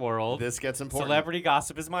 that's your world. This gets important. Celebrity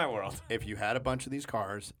gossip is my world. If you had a bunch of these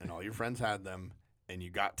cars and all your friends had them, and you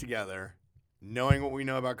got together, knowing what we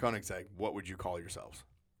know about Koenigsegg, what would you call yourselves?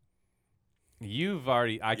 I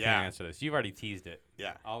Yeah. can't answer this. You've already teased it.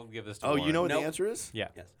 Yeah. I'll give this to Oh, Warren. you know what Nope. the answer is? Yeah.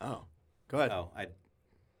 Yes. Oh, go ahead. Oh,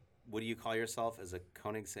 what do you call yourself as a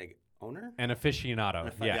Koenigsegg owner? An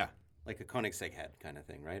aficionado. Yeah. Like a Koenigsegg head kind of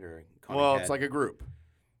thing, right? Or a Koenig Well, head. it's like a group.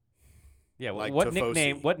 Yeah. Like What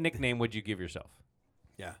Tifosi. nickname would you give yourself?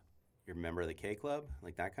 Yeah. You're a member of the K Club,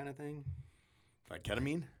 like that kind of thing. Like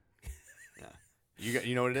ketamine? Yeah.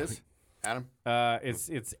 You know what it is? Adam?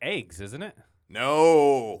 It's eggs, isn't it?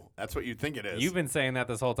 No. That's what you think it is. You've been saying that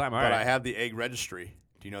this whole time. All but right. I have the egg registry.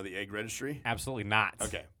 Do you know the egg registry? Absolutely not.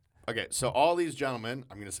 Okay. Okay. So all these gentlemen,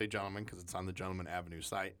 I'm going to say gentlemen because it's on the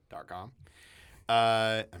gentlemanavenuesite.com.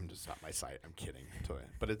 I'm just not my site. I'm kidding.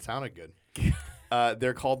 But it sounded good.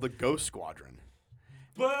 They're called the Ghost Squadron.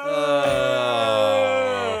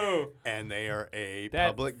 And they are a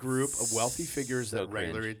public group of wealthy figures so that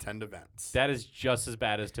regularly cringe. attend events. That is just as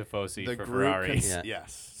bad as Tifosi The for group Ferrari.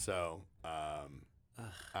 Yes. So,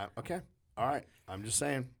 okay. All right. I'm just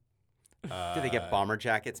saying. Do they get bomber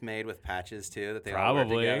jackets made with patches too that they all wear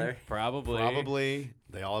Probably. together? Probably.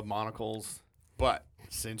 They all have monocles. But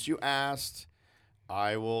since you asked,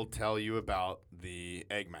 I will tell you about the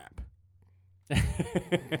egg map.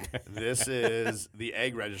 This is the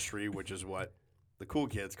egg registry, which is what the cool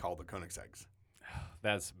kids call the Koenigsegg's.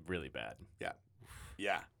 That's really bad.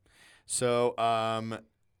 Yeah. So,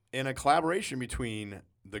 in a collaboration between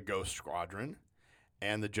the Ghost Squadron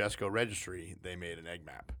and the Jesco Registry, they made an egg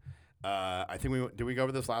map. I think did we go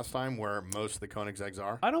over this last time where most of the Koenigseggs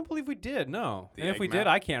are? I don't believe we did. No. The And if egg we map? did,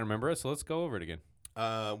 I can't remember it. So let's go over it again.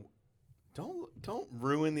 Don't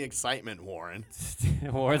ruin the excitement, Warren.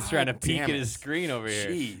 Warren's trying to God peek damn at it. his screen over here.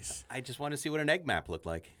 Jeez. I just want to see what an egg map looked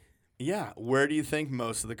like. Yeah. Where do you think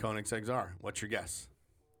most of the Koenigseggs are? What's your guess?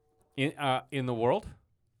 In the world?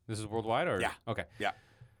 This is worldwide, or Yeah. Okay. Yeah.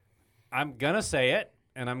 I'm gonna say it,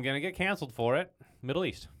 and I'm gonna get canceled for it. Middle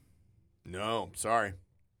East. No. Sorry.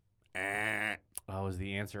 Eh. Oh, is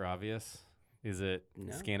the answer obvious? Is it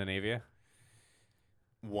No. Scandinavia?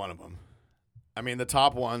 One of them. I mean, the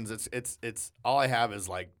top ones. It's all I have is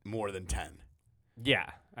like more than 10. Yeah.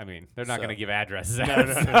 I mean, they're not So- gonna give addresses.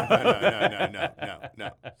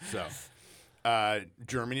 No. So,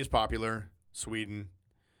 Germany is popular. Sweden,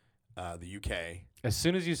 the UK. As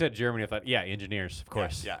soon as you said Germany, I thought, yeah, engineers, of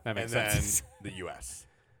course. Yeah. That makes and sense. then the US.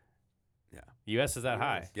 U.S. is that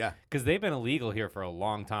high? Yeah. Because they've been illegal here for a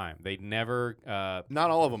long time. They never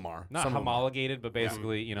Not all of them are. not Some of 'em are. homologated, but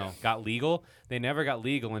basically, got legal. They never got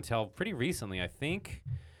legal until pretty recently, I think.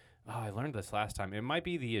 Oh, I learned this last time. It might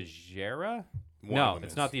be the Agera. One No, of them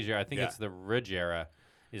it's is. not the Agera. I think Yeah. it's the Regera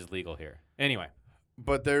is legal here. Anyway,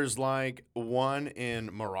 But there's like one in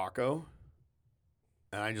Morocco,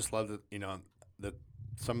 and I just love that that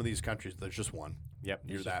some of these countries there's just one. yep.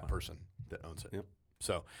 You're it's that just fine. person that owns it. Yep.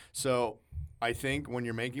 So I think when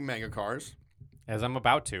you're making mega cars, As I'm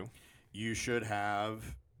about to. you should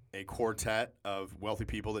have a quartet of wealthy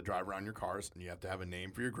people that drive around your cars, and you have to have a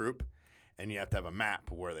name for your group, and you have to have a map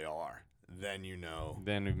of where they all are. Then you know.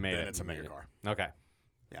 Then we've made Then it. it's a Made mega it. car. Okay.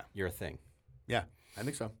 You're a thing. Yeah, I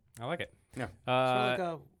think so. I like it. Yeah. Sort of like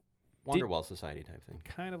a Wonderwall Society type thing.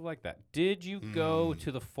 Kind of like that. Did you go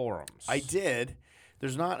to the forums? I did.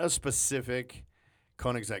 There's not a specific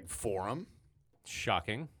Koenigsegg forum.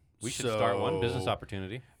 Shocking. We should start one. Business So-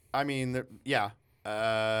 opportunity. I mean,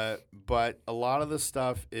 but a lot of the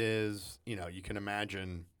stuff is, you can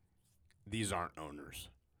imagine these aren't owners.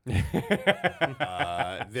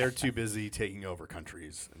 They're too busy taking over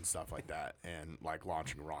countries and stuff like that and like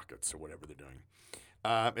launching rockets or whatever they're doing.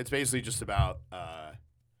 It's basically just about,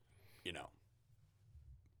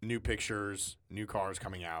 new pictures, new cars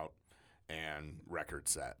coming out, and record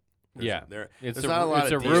set. Yeah. There's It's not a lot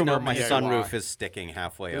it's of a DIY. rumor. My DIY. sunroof is sticking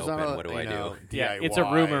halfway There's open. not a- What do I do? Yeah, it's a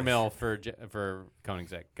rumor DIY. mill for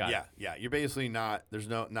Koenigsegg. Got it. Yeah. You're basically not. There's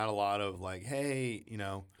not a lot of like, hey,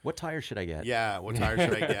 What tire should I get? yeah, what tire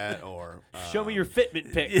should I get? Or Show me your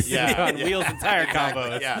Fitbit pics yeah, on yeah. wheels and tire Exactly.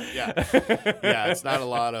 combos. Yeah. It's not a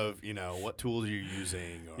lot of what tools you're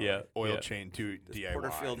using or Yeah, oil yeah. chain to Does DIY.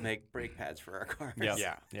 Porterfield make brake pads for our cars?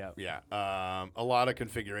 Yeah. Yeah. A lot of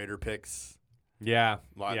configurator picks. Yeah.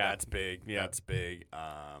 That's big. Yeah. That's big.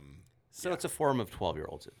 So it's a forum of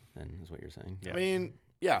 12-year-olds, then, is what you're saying. Yeah. I mean,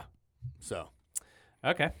 yeah. So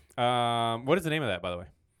Okay. What is the name of that, by the way?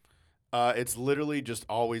 It's literally just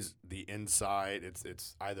always the inside.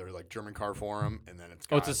 It's either like German Car Forum, and then it's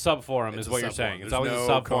got, it's a sub forum, it's is a what you're sub-forum. saying. It's There's always no a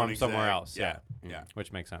sub forum somewhere Koenigsegg. else. Yeah. Yeah.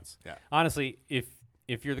 Which makes sense. Yeah. Honestly, if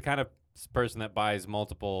you're the kind of person that buys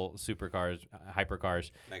multiple supercars,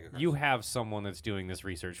 hypercars, Megacars. you have someone that's doing this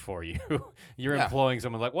research for you. You're Yeah. employing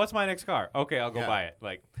someone like, what's my next car? Okay, I'll go Yeah. buy it.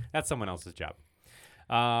 Like, that's someone else's job.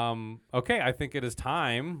 Okay, I think it is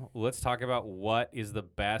time. Let's talk about what is the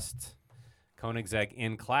best Koenigsegg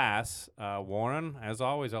in class. Warren, as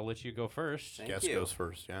always, I'll let you go first. Thank Guess you. goes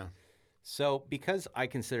first. Yeah. So because I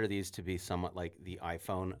consider these to be somewhat like the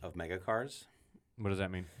iPhone of megacars, What does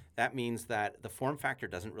that mean? that means that the form factor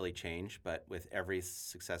doesn't really change, but with every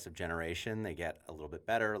successive generation, they get a little bit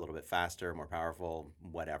better, a little bit faster, more powerful,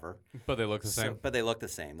 whatever. But they look the same. But they look the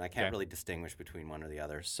same. I can't Okay. really distinguish between one or the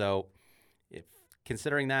other. So if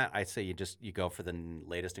considering that, I say you go for the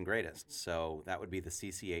latest and greatest. So that would be the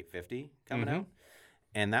CC850 coming out.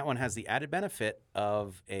 And that one has the added benefit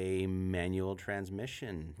of a manual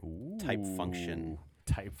transmission type function.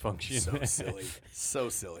 Type function. So silly. So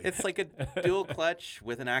silly. It's like a dual clutch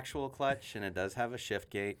with an actual clutch, and it does have a shift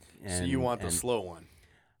gate. And, so you want the and slow one.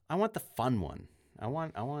 I want the fun one. I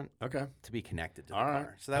want Okay. to be connected to the All right.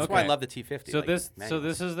 car. So that's why I Okay. love the T50. So like this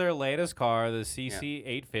manuals. is their latest car, the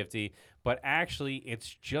CC850, but actually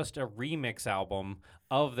it's just a remix album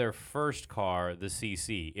of their first car, the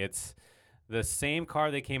CC. It's the same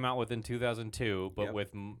car they came out with in 2002, but Yep.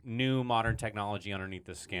 with new modern technology underneath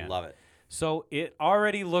the skin. Love it. So it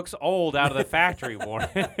already looks old out of the factory, Warren.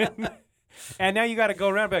 And now you got to go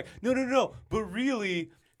around and be like, no, but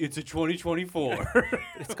really, it's a 2024.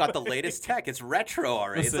 It's got the latest tech. It's retro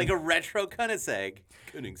already. Listen. It's like a retro Koenigsegg.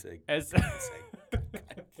 Koenigsegg. As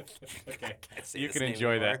okay, say you this can name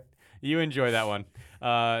enjoy anymore. that. You enjoy that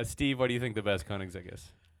one. Steve, what do you think the best Koenigsegg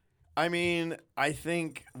is? I mean, I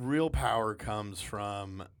think real power comes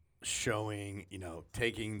from showing,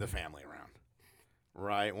 taking the family around,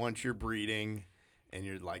 right? Once you're breeding, and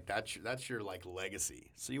you're like that's your like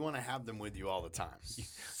legacy. So you want to have them with you all the time.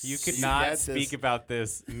 You could You not get speak this about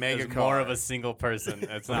this mega as more car. of a single person.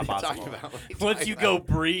 That's What not are you talking possible. about? What are you Once talking you about?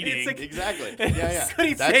 go breeding, Exactly. Yeah. what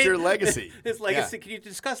he's That's saying. your legacy. His legacy. Can you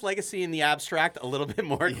discuss legacy in the abstract a little bit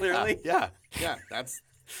more clearly? Yeah. That's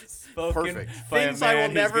spoken perfect. by a Things I man will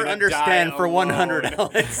who's never gonna understand die for 100,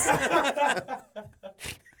 alone. Alex.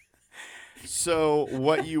 So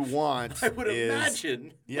what you want I would is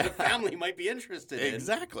imagine Yeah. the family might be interested in.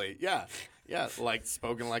 exactly. Yeah. Like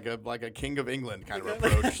spoken like a king of England kind of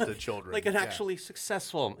approach to children. Like an Yeah. actually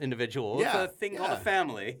successful individual Yeah, with a thing called yeah. a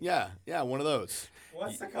family. Yeah, one of those.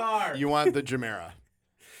 What's the car? You want the Gemera.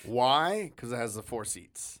 Why? Because it has the 4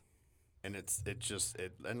 seats, and it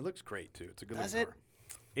looks great too. It's a good Does looking it? car.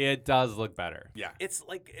 It does look better. Yeah. It's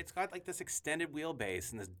got like this extended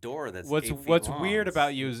wheelbase and this door that's What's 8 feet What's long. weird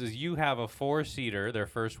about you is you have a 4-seater, their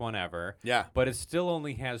first one ever. Yeah. But it still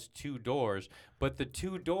only has 2 doors. But the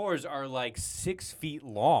 2 doors are like 6 feet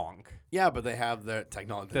long. Yeah, but they have the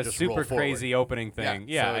technology. The to just super roll forward. crazy opening thing.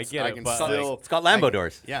 Yeah, Yeah, so I it's- get I it. can But still- It's got Lambo I-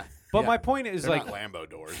 doors. Yeah. But yeah. my point is They're like not Lambo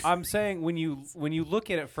doors. I'm saying when you look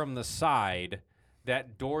at it from the side,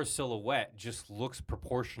 that door silhouette just looks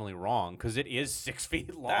proportionally wrong because it is 6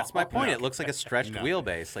 feet long. That's my point. No. It looks like a stretched No.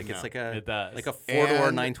 wheelbase. Like No. it's like a It does. like a 4-door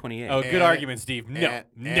And- 928. Oh, good And- argument, Steve. No, and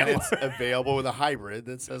no. it's available with a hybrid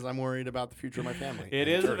that says I'm worried about the future of my family. It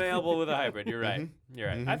is available with a hybrid. You're right. You're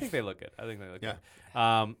right. I think they look good. Good.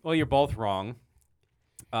 Well, you're both wrong.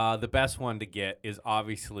 The best one to get is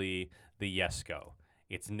obviously the Yesko.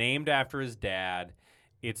 It's named after his dad.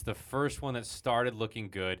 It's the first one that started looking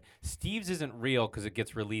good. Steve's isn't real because it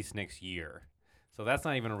gets released next year. So that's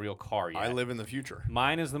not even a real car yet. I live in the future.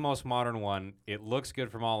 Mine is the most modern one. It looks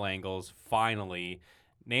good from all angles, finally.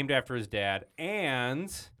 Named after his dad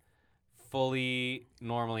and fully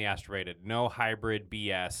normally aspirated. No hybrid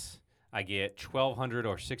BS. I get 1,200 or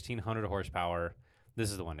 1,600 horsepower.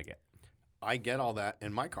 This is the one to get. I get all that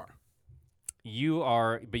in my car. But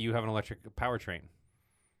you have an electric powertrain.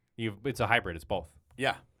 It's a hybrid. It's both.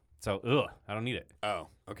 Yeah. So, I don't need it. Oh,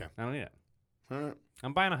 okay. I don't need it. All right.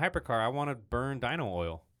 I'm buying a hypercar. I want to burn dyno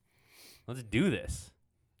oil. Let's do this.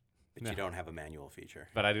 But you don't have a manual feature.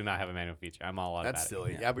 But I do not have a manual feature. I'm all automatic. That's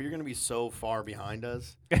silly. Yeah. Yeah, but you're going to be so far behind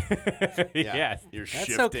us. Yeah. You're That's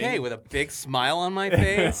shifting. okay with a big smile on my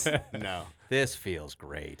face. No. This feels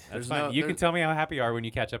great. That's There's fine. no- You can there's- tell me how happy you are when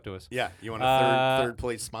you catch up to us. Yeah. You want a third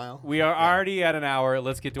place smile? We are already at an hour.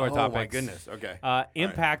 Let's get to our Oh, topics. my goodness. Okay.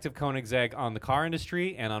 Impact of Koenigsegg on the car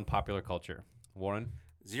industry and on popular culture. Warren?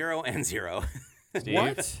 0 and 0. Steve?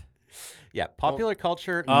 What? Yeah, popular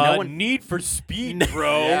culture. No one. Need for Speed,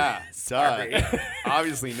 bro. Yeah. Sorry.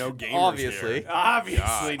 Obviously, no gamers Obviously. here.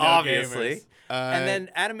 Obviously. No Obviously. gamers. And then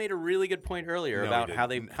Adam made a really good point earlier No, he about how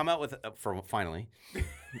didn't. they've come out with finally. In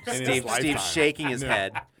his Steve lifetime. shaking his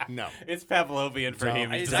head. No. It's Pavlovian for Don't-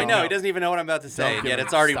 him. He Don't. I know he doesn't even know what I'm about to say, Don't yet give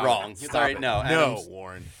it's him- already stop wrong. it. It's Stop already it. no. No, Adam's-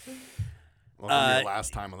 Warren. Welcome to your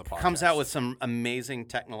last time on the podcast. Comes out with some amazing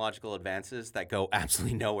technological advances that go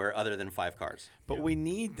absolutely nowhere other than 5 cars. But we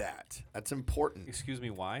need that. That's important. Excuse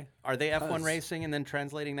me, why? Are they F1 Because- racing and then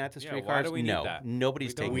translating that to Yeah, street why cars? do we need no, that?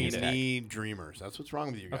 nobody's We don't taking We this tech. need dreamers. That's what's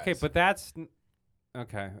wrong with you guys. Okay, but that's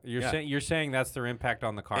okay. Yeah. You're saying that's their impact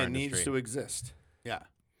on the car it industry. needs to exist. Yeah.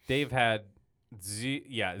 They've had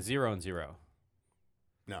 0 and 0.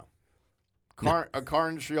 No. A car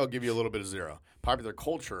industry, I'll give you a little bit of 0. Popular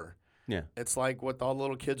culture, Yeah. it's like what all the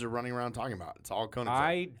little kids are running around talking about. It's all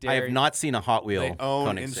Koenigsegg. I have not seen a Hot Wheel They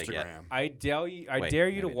own Koenigsegg yet. Instagram. I dare Wait,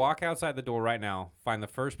 you to maybe walk outside the door right now, find the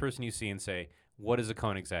first person you see, and say, "What is a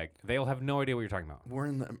Koenigsegg?" They'll have no idea what you're talking about. We're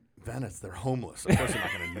in Venice. They're homeless. Of course, they're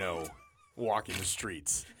not going to know walking the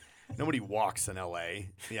streets. Nobody walks in L.A.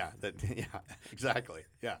 Yeah, exactly.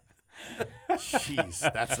 Yeah. Jeez,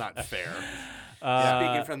 that's not fair.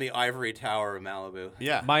 Speaking from the ivory tower of Malibu.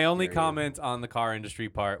 Yeah. My only Here you- comment on the car industry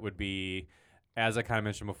part would be, as I kind of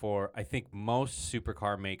mentioned before, I think most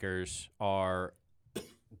supercar makers are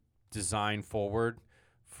design forward.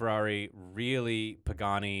 Ferrari, really,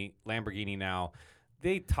 Pagani, Lamborghini now.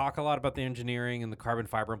 They talk a lot about the engineering and the carbon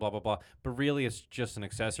fiber and blah, blah, blah, but really it's just an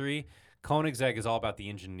accessory. Koenigsegg is all about the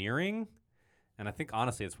engineering, and I think,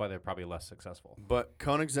 honestly, it's why they're probably less successful. But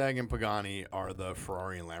Koenigsegg and Pagani are the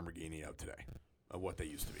Ferrari and Lamborghini of today, of what they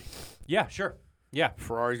used to be. Yeah, sure. Yeah.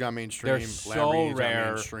 Ferrari's got mainstream. They're so Lamborghini's rare.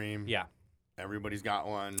 got mainstream. Yeah. Everybody's got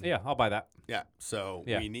one. Yeah, I'll buy that. Yeah. So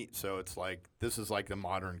Yeah. So it's like this is like the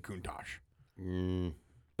modern Countach.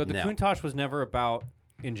 But the No. Countach was never about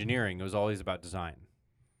engineering. It was always about design.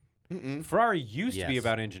 Ferrari used to be Yes.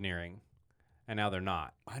 about engineering, and now they're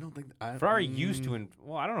not. I don't think Ferrari used to,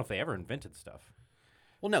 well, I don't know if they ever invented stuff.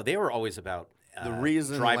 Well, no, they were always about The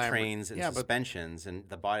reason drivetrains and yeah, but- suspensions, and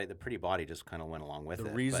the pretty body just kind of went along with The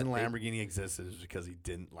it. reason but they- Lamborghini existed is because he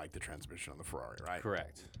didn't like the transmission on the Ferrari, right?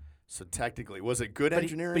 Correct. So technically, was it good But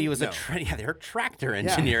engineering? he was No. yeah, they were tractor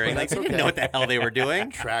engineering. but Like that's they didn't know what the hell they were doing.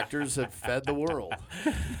 Tractors have fed the world.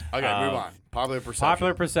 Okay, move on. Popular perception.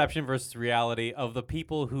 Popular perception versus reality of the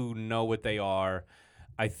people who know what they are.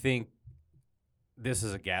 I think this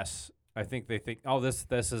is a guess. I think they think, oh, this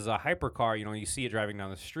is a hypercar. You know, you see it driving down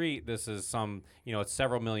the street. This is some, it's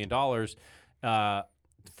several $1 million.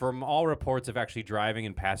 From all reports of actually driving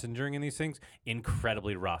and passengering in these things,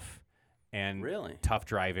 incredibly rough and Really? tough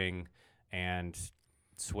driving and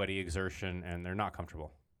sweaty exertion, and they're not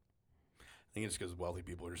comfortable. I think it's because wealthy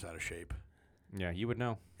people are just out of shape. Yeah, you would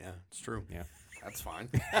know. Yeah, it's true. Yeah. That's fine.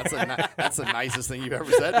 That's the nicest thing you've ever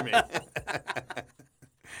said to me.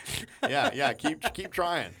 yeah. Keep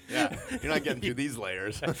trying. Yeah, you're not getting through these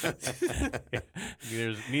layers.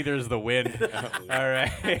 Neither is the wind. All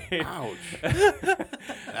right. Ouch.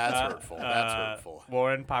 That's hurtful. That's hurtful.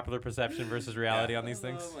 Warren, popular perception versus reality on these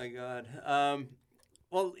things. Oh my god.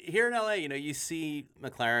 Well, here in LA, you see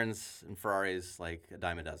McLarens and Ferraris like a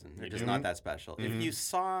dime a dozen. They're just not that special. If you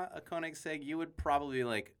saw a Koenigsegg, you would probably be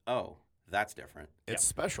like, oh, that's different. It's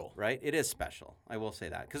special. Right? It is special. I will say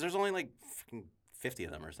that. Because there's only like 50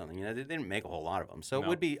 of them or something. They didn't make a whole lot of them. So it No.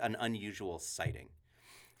 would be an unusual sighting.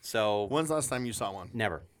 So When's the last time you saw one?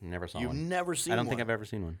 never saw You've one. never seen I don't one. think I've ever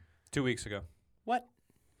seen one. 2 weeks ago. What?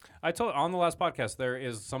 I told on the last podcast there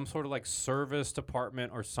is some sort of like service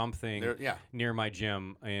department or something Yeah. near my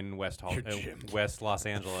gym in West Your gym. West Los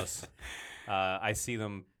Angeles. I see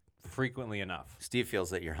them frequently enough. Steve feels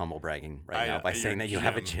that you're humble bragging I- right now by your saying that you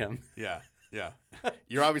have a gym. Yeah.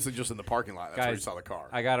 You're obviously just in the parking lot. That's where you Guys, saw the car.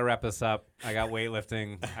 I gotta wrap this up. I got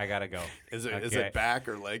weightlifting. I gotta go. Is Okay. it back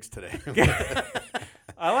or legs today?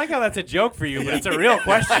 I like how that's a joke for you, but it's a real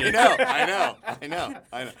question. I know.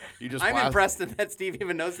 You just I'm blast- impressed that Steve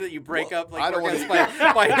even knows that you break Well, up I like don't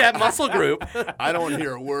workouts by that muscle group. I don't want to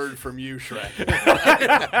hear a word from you, Shrek.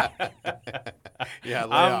 Yeah,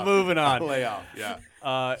 lay I'm off. moving on. Lay off. Yeah.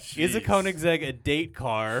 Is a Jeez. Koenigsegg a date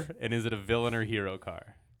car, and is it a villain or hero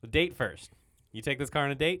car? The date first. You take this car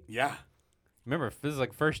on a date? Yeah. Remember, this is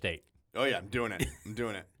like first date. Oh yeah, I'm doing it.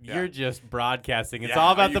 Yeah. You're just broadcasting. It's Yeah, all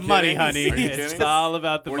are about you the money, kidding? honey. Are you It's kidding? all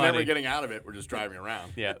about the We're money. never getting out of it. We're just driving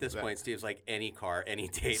around. yeah. At this point, Steve's like, any car, any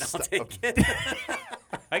date, I'll Stop. take it.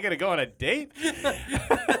 I gotta go on a date. Guys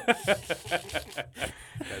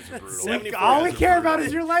are brutal. All we care about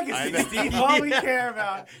is your legacy, Steve. All we care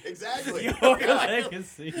about Exactly. your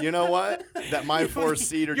legacy. You know what? That my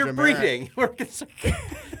four-seater You're Jamera. breeding.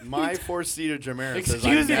 My four-seater Jamera says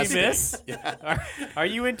Excuse me, I'm nesting. miss. Yeah. Are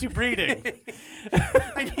you into breeding?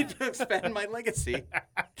 I need to expand my legacy.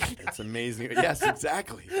 It's amazing. Yes,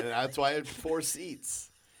 exactly. And that's why I have 4 seats.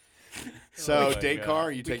 So my date God.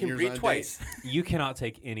 car, you We taking can yours breed on a twice. You cannot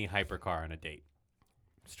take any hypercar on a date.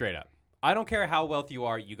 Straight up. I don't care how wealthy you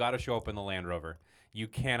are. You got to show up in the Land Rover. You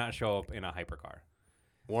cannot show up in a hypercar. date?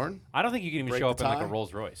 Warren? I don't think you can even Break show up the in like a tie?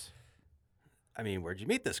 Rolls Royce. I mean, where'd you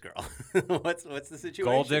meet this girl? What's the situation?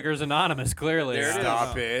 Gold Diggers Anonymous, clearly. There it is.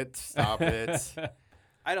 Stop it. Stop it.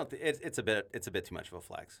 I don't think it's a bit too much of a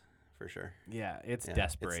flex, for sure. Yeah, it's Yeah,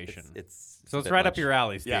 desperation. It's so a it's bit right up much. your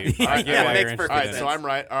alley, Steve. Yeah. I All right, get why makes you're perfect All right, interested so I'm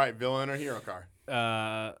right. All right, villain or hero car?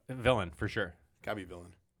 villain for sure. Gotta be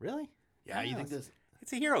villain. Really? Yeah, you No, think this?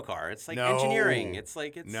 It's a hero car. It's like No. engineering. It's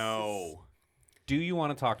like it's No. Do you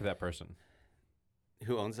want to talk to that person?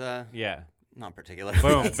 Who owns a? Yeah. Not particular.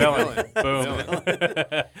 Boom, It's villain.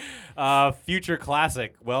 villain. Boom. Future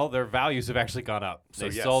classic. Well, their values have actually gone up. So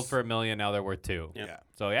They yes. sold for $1 million. Now they're worth $2 million. Yep. Yeah.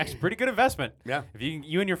 So actually, pretty good investment. Yeah. If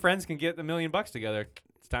you and your friends can get $1 million together,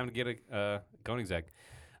 it's time to get a Koenigsegg,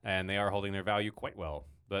 and they are holding their value quite well.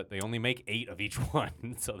 But they only make 8 of each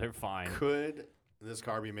one, so they're fine. Could this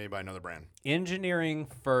car be made by another brand? Engineering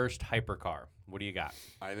first hypercar. What do you got?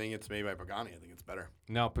 I think it's made by Pagani. I think it's better.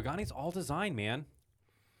 No, Pagani's all design, man.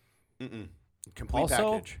 Mm-mm. Complete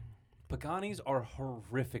Also, package. Pagani's are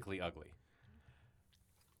horrifically ugly.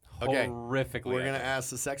 Okay, Horrifically We're ugly. gonna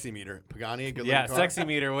ask the sexy meter. Pagani, a good Yeah, car? sexy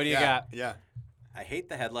meter. What do you got? Yeah. I hate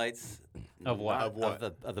the headlights. Of what? not Of what?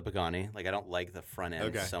 Of the Pagani. Like I don't like the front end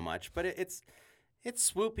Okay. so much, but it's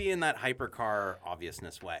swoopy in that hypercar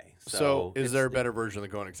obviousness way. So, is it's- there a better version of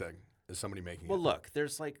the Koenigsegg? Is somebody making Well, it? look,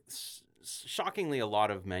 there's like shockingly a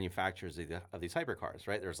lot of manufacturers of these hypercars,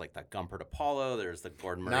 right? There's like that Gumpert Apollo. There's the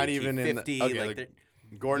Gordon Murray Not even in the- T50. okay, like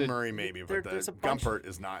the Gordon Murray maybe, but there's the a bunch- Gumpert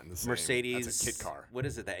is not in the same. Mercedes. That's a kit car. What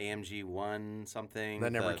is it? The AMG 1 something.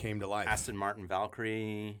 That never the came to life. Aston Martin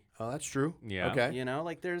Valkyrie. Oh, that's true. Yeah. Okay. You know,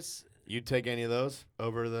 like there's You'd take any of those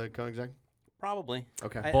over the Koenigsegg? probably.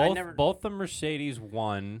 Okay. I never- Both the Mercedes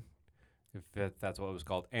 1, if that's what it was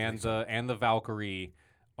called, and the Valkyrie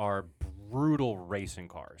are brutal racing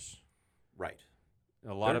cars. Right.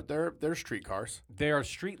 A lot of they're street cars. they are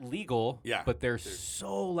street legal, Yeah. but they're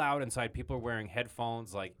so loud inside. People are wearing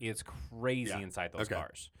headphones, like it's crazy Yeah. inside those Okay.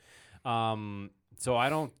 cars. So I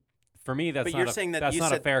don't. For me, that's But not you're a, saying that that's you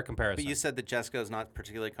not a said- fair comparison. But you said that Jessica's not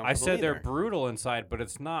particularly comfortable I said they're either. brutal inside, but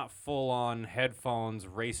it's not full on headphones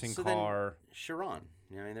racing So then- car. Chiron.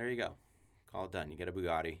 I mean, there you go. Call it done. You get a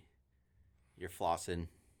Bugatti. You're flossing.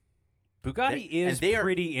 Bugatti They- and is they are-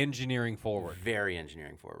 pretty engineering forward. Very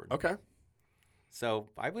engineering forward. Okay. So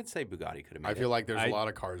I would say Bugatti could have made I feel like there's I- a lot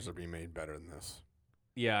of cars that are being made better than this.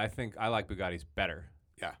 Yeah, I think I like Bugattis better.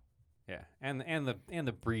 Yeah. Yeah, and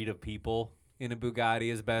the breed of people in a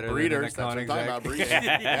Bugatti is better. Breeders, than that's a what I'm talking about. Koenigsegg.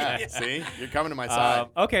 Breeders. Yeah. See, you're coming to my side.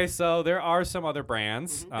 Okay, so there are some other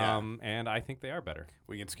brands, Yeah. and I think they are better.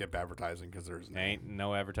 We can skip advertising because there's no. Ain't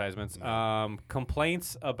no advertisements. No.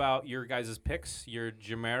 Complaints about your guys' picks, your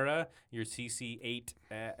Gemera, your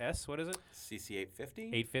CC8S, what is it?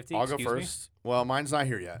 CC850. 850. I'll go excuse me? first. Well, mine's not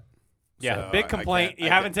here yet. Yeah, So big I complaint. can't- You I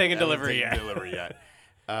haven't can't- taken haven't delivery taken yet. delivery yet.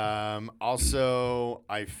 Also,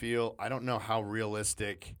 I feel I don't know how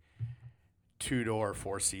realistic 2-door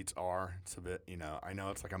 4 seats are. It's a bit, I know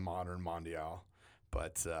it's like a modern Mondial,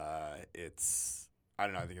 but it's I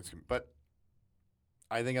don't know. I think it's gonna, but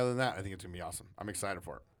I think other than that, I think it's gonna be awesome. I'm excited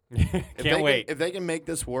for it. Can't wait. If they can make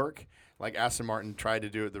this work, like Aston Martin tried to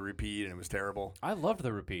do it the repeat and it was terrible. I loved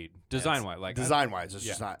the repeat. Design-wise. Like, Design-wise, it's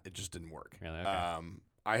yeah. just not. It just didn't work. Really? Okay.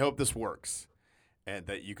 I hope this works, and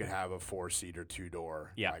that you could have a 4-seater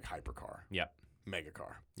 2-door Yeah. like hypercar, Yep. mega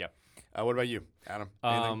car. Yep. What about you, Adam?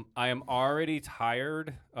 Anything? I am already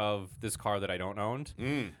tired of this car that I don't own.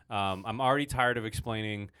 I'm already tired of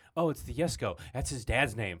explaining, oh, it's the Jesko. That's his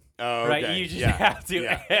dad's name. Oh, Right? okay. You just Yeah. have to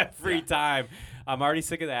Yeah. every Yeah. time. I'm already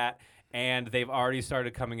sick of that. And they've already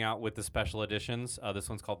started coming out with the special editions. This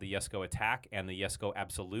one's called the Jesko Attack and the Jesko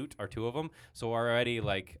Absolute are 2 of them. So already,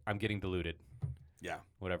 I'm getting diluted, Yeah.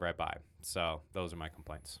 whatever I buy. So those are my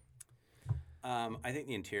complaints. I think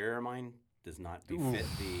the interior of mine does not befit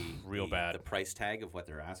real bad. the price tag of what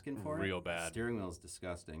they're asking for. Real The bad. steering wheel is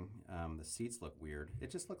disgusting. The seats look weird. It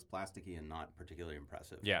just looks plasticky and not particularly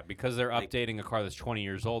impressive. Yeah, because they're Like- updating a car that's 20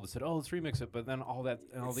 years old. They said, "Oh, let's remix it," but then all the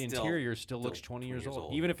It's interior still looks 20 years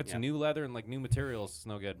old. Even if it's yeah. new leather and new materials, it's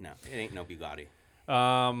no good. No, it ain't no Bugatti.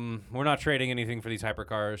 We're not trading anything for these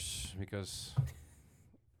hypercars because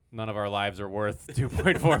none of our lives are worth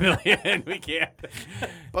 2.4 million. We can't.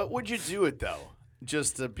 But would you do it though,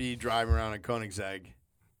 just to be driving around a Koenigsegg,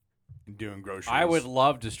 doing groceries? I would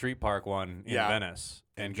love to street park one in Yeah. Venice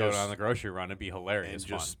and And go just- down the grocery run. It'd be hilarious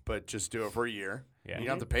fun. But just do it for a year. Yeah. You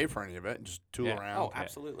don't have to pay for any of it. Just tool Yeah. around. Oh,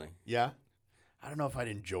 absolutely. Yeah. I don't know if I'd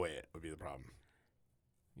enjoy it. Would be the problem.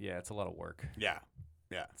 Yeah, it's a lot of work. Yeah.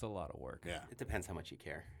 It's a lot of work. Yeah. It depends how much you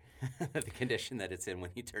care. The condition that it's in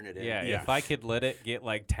when you turn it in. Yeah, Yeah. if I could let it get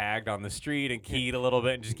like tagged on the street and keyed a little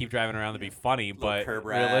bit and just keep driving around, that'd be funny. Little But curb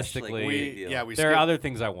rash, like, realistically, Big deal. We there are skipped, other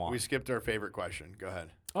things I want. we skipped our favorite question. Go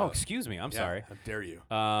ahead. Oh, excuse me. I'm Yeah, sorry. How dare you?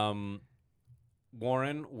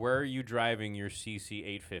 Warren, where are you driving your CC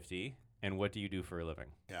 850, and what do you do for a living?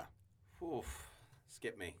 Yeah. Oof.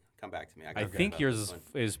 Skip me. Come back to me. I gotta think about yours this one.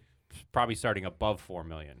 is probably starting above 4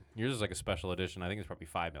 million. Yours is like a special edition. I think it's probably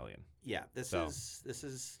 5 million. Yeah, this So.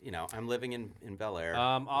 is I'm living in Bel Air.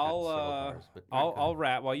 I'll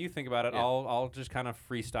wrap while you think about it. Yeah. I'll just kind of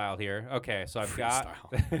freestyle here. Okay, so I've got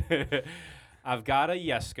Freestyle. I've got a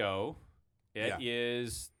Yesco. It Yeah.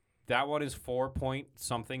 is that one is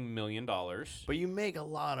 4-point-something million dollars. But you make a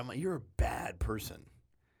lot of money. You're a bad person.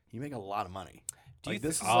 You make a lot of money. Do you Like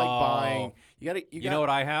this thi- is like Oh. buying. You know what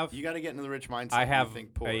I have? You got to get into the rich mindset. I and have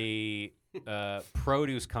think poor. a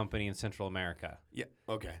produce company in Central America. Yeah.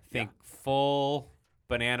 Okay. Think full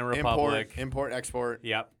Banana Republic. Import, export.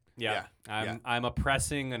 Yep. Yeah. I'm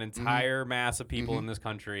oppressing an entire mass of people in this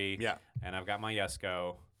country. Yeah. And I've got my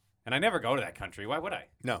Yesco. And I never go to that country. Why would I?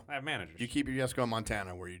 No. I have managers. You keep your Yesco in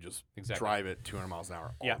Montana where you just Exactly. drive it 200 miles an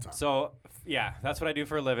hour all yeah. the time. So, that's what I do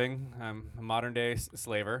for a living. I'm a modern day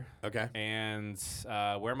slaver. Okay. And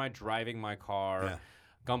where am I driving my car? Yeah.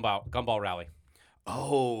 Gumball Rally.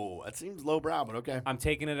 Oh, that seems lowbrow, but okay. I'm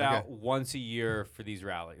taking it out once a year for these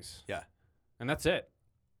rallies. Yeah. And that's it.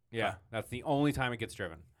 Yeah. Huh. That's the only time it gets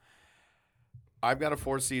driven. I've got a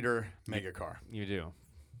 4-seater mega car. You do.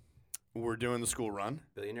 We're doing the school run.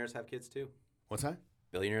 Billionaires have kids too. What's that?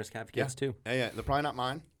 Billionaires have kids too. Yeah. They're probably not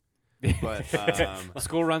mine. But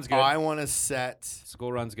School run's good. I want to set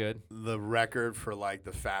School run's good. the record for like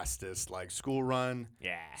the fastest like school run,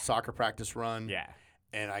 Yeah. soccer practice run. Yeah.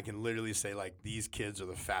 And I can literally say like these kids are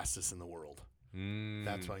the fastest in the world.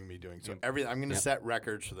 That's what I'm gonna be doing. So I'm gonna set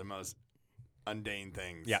records for the most mundane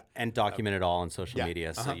things. Yeah. And document it all on social yeah,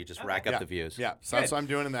 media, so you just rack Yeah. up the views. Yeah. So that's what I'm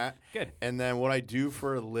doing in that. Good. And then what I do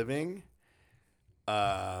for a living,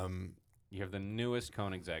 You have the newest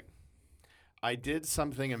Koenigsegg. I did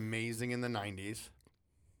something amazing in the 90s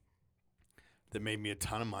that made me a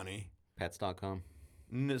ton of money. Pets.com.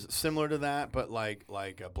 Similar to that, but like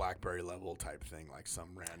a BlackBerry level type thing, like some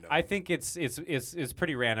random. I think it's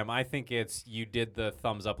pretty random. I think it's you did the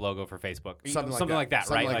thumbs up logo for Facebook. Something like like that. that,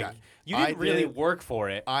 Something right? like Like that. you I didn't really did- work for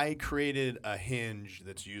it. I created a hinge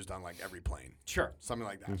that's used on like every plane, Sure. something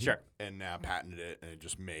like that. Sure. And now patented it, and it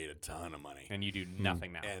just made a ton of money. And you do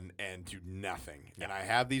nothing now. And do nothing. And I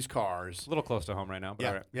have these cars. A little close to home right now, but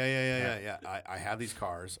all right. Yeah. I have these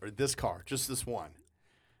cars, or this car, just this one.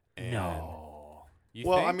 And No. You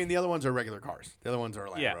Well, think? I mean, the other ones are regular cars. The other ones are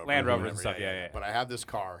Land Rover. Land Rovers and whatever. stuff, yeah. But I have this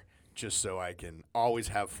car just so I can always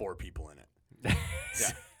have 4 people in it.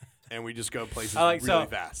 Yeah. And we just go places I like really so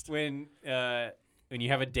fast. when you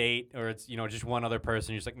have a date or it's just one other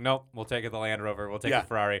person, you're just like, nope, we'll take it the Land Rover, we'll take Yeah. the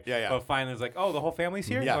Ferrari. Yeah. But finally, it's like, oh, the whole family's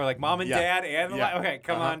here, Yeah. or like mom and Yeah. dad and the Yeah. okay,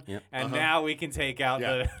 come on, Yep. and now we can take out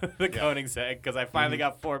Yeah. the Koenigsegg because I finally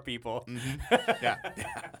got 4 people. Yeah.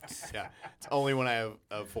 It's only when I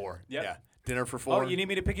have 4. Yep. Yeah. Dinner for 4. Oh, you need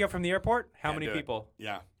me to pick you up from the airport? How Can't many do it. people?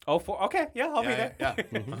 Yeah. Oh, 4. Okay, yeah, I'll be Yeah. there.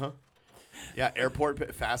 Yeah.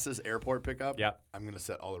 Yeah. Fastest airport pickup. Yeah. I'm going to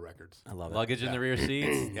set all the records. I love it. Luggage in the rear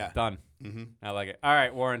seats. Yeah. Done. Mm-hmm. I like it. All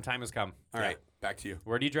right, Warren, time has come. All right. Back to you.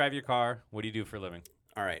 Where do you drive your car? What do you do for a living?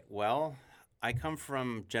 All right. Well, I come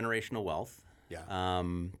from generational wealth. Yeah.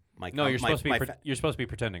 No, you're supposed to be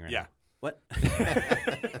pretending right Yeah. What?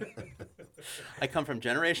 I come from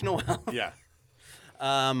generational wealth. Yeah.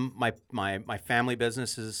 My family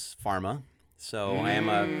business is pharma, so I am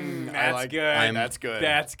a That's like- good. That's good.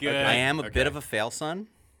 That's good. I am a Okay. bit of a fail son,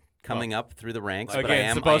 coming up through the ranks. Again, but I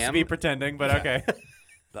am supposed to be pretending, but okay.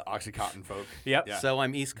 The Oxycontin folk. Yep. Yeah. So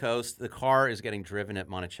I'm East Coast. The car is getting driven at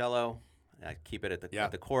Monticello. I keep it at Yeah.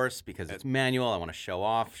 the course because it's manual. I want to show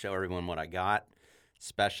off, show everyone what I got,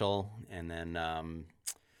 special, and then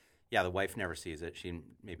the wife never sees it. She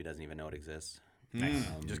maybe doesn't even know it exists.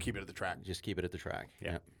 Just keep it at the track. Just keep it at the track.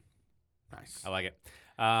 Yeah. Yep. Nice. I like it.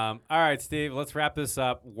 All right, Steve, let's wrap this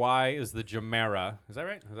up. Why is the Gemera, is that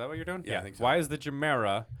right? Is that what you're doing? Yeah, I think so. Why is the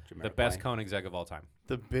Gemera the Gemera best Play. Koenigsegg of all time?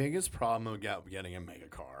 The biggest problem about getting a mega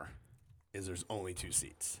car is there's only 2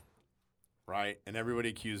 seats, right? And everybody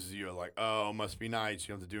accuses you of like, oh, must be nice.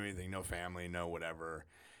 You don't have to do anything. No family, no whatever.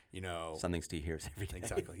 Some things Steve hears every day.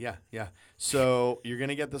 Exactly. Yeah. So you're going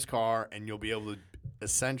to get this car, and you'll be able to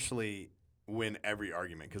essentially win every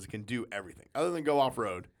argument because it can do everything. Other than go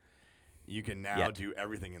off-road, you can now do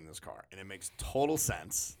everything in this car, and it makes total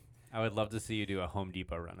sense. I would love to see you do a Home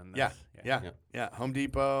Depot run in this. Yeah. Home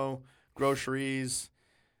Depot, groceries,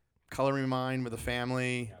 coloring mine with a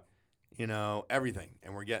family, everything.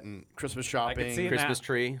 And we're getting Christmas shopping. Christmas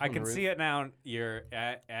tree. I can see it now. You're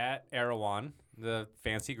at Erewhon, the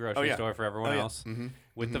fancy grocery store for everyone else,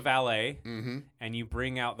 with the valet, and you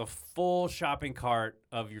bring out the full shopping cart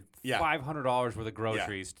of your $500 worth of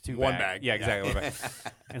groceries. Yeah. 2 One bags. bag. Yeah, exactly. One bag.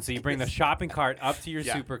 And so you bring the shopping cart up to your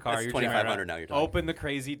supercar. That's $2,500 now. You're talking. Open the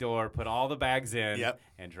crazy door, put all the bags in,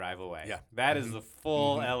 and drive away. Yeah. That is the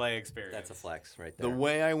full LA experience. That's a flex right there. The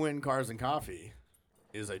way I win cars and coffee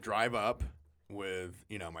is I drive up with,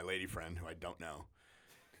 my lady friend who I don't know.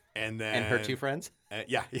 And her 2 friends?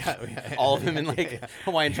 Yeah. All of them in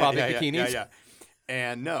Hawaiian tropic bikinis? Yeah.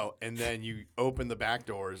 And then you open the back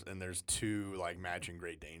doors and there's 2 matching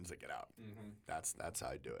Great Danes that get out. That's how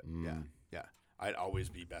I do it. Yeah. I'd always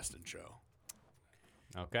be best in show.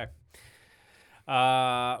 Okay.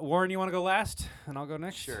 Warren, you want to go last and I'll go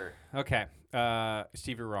next? Sure. Okay.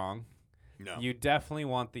 Steve, you're wrong. No. You definitely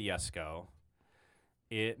want the Yesco.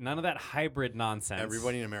 None of that hybrid nonsense.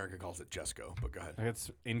 Everybody in America calls it Jesco, but go ahead. It's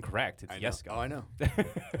incorrect. It's Yesco. Oh, I know.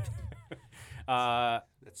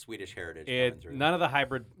 That's Swedish heritage. None of the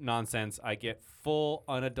hybrid nonsense. I get full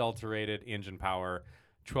unadulterated engine power,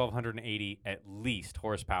 1,280 at least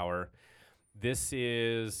horsepower. This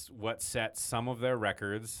is what sets some of their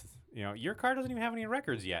records. Your car doesn't even have any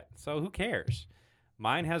records yet, so who cares?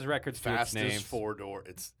 Mine has records to its name. Fastest 4-door.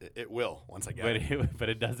 It will once I get it. But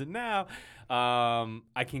it doesn't now.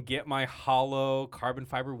 I can get my hollow carbon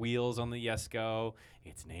fiber wheels on the Yesco.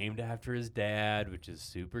 It's named after his dad, which is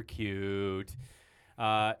super cute.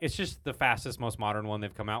 It's just the fastest, most modern one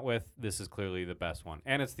they've come out with. This is clearly the best one.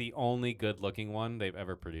 And it's the only good-looking one they've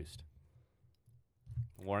ever produced.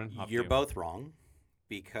 Warren? You're both wrong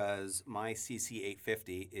because my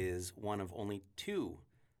CC850 is one of only 2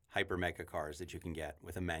 hyper mega cars that you can get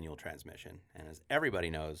with a manual transmission. And as everybody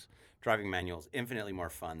knows, driving manual is infinitely more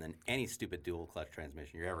fun than any stupid dual clutch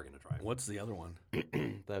transmission you're ever going to drive. What's the other one?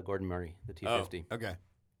 The Gordon Murray, the T50. Oh, okay.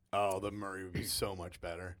 Oh, the Murray would be so much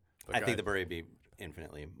better. But I think the Murray would be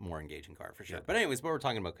infinitely more engaging car for sure. Yeah. But anyways, what we're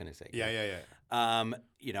talking about Koenigsegg.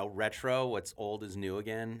 Yeah. Retro, what's old is new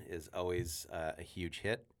again, is always a huge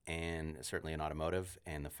hit, and certainly in automotive.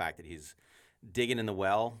 And the fact that he's digging in the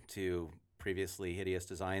well to previously hideous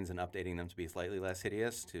designs and updating them to be slightly less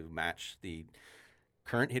hideous to match the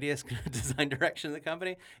current hideous design direction of the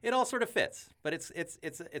company, it all sort of fits. But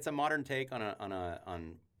it's a modern take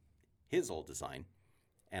on his old design,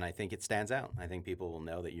 and I think it stands out. I think people will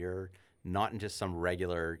know that you're not in just some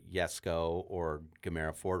regular Yesco or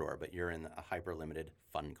Gamera 4-door, but you're in a hyper-limited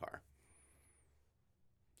fun car.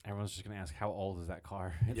 Everyone's just going to ask, how old is that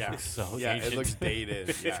car? It looks so ancient. It looks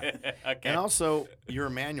dated. Yeah. Okay. And also, you're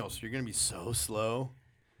a manual, so you're going to be so slow.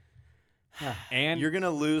 And you're going to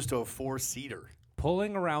lose to a 4-seater.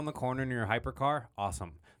 Pulling around the corner in your hypercar,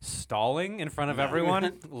 awesome. Stalling in front of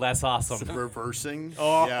everyone, less awesome. Reversing.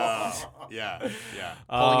 Oh. Yeah.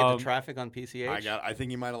 Pulling into traffic on PCH. I think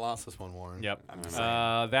you might have lost this one, Warren. Yep. I'm just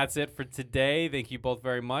saying. That's it for today. Thank you both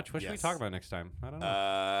very much. What should we talk about next time? I don't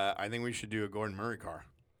know. I think we should do a Gordon Murray car.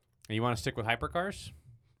 You want to stick with hypercars?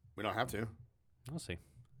 We don't have to. We'll see.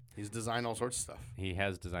 He's designed all sorts of stuff. He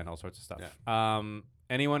has designed all sorts of stuff. Yeah.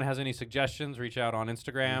 Anyone has any suggestions, reach out on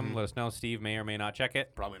Instagram. Let us know. Steve may or may not check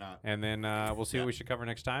it. Probably not. And then we'll see what we should cover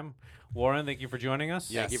next time. Warren, thank you for joining us.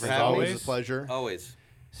 Yes, thank you for it's having me. always a pleasure. Always.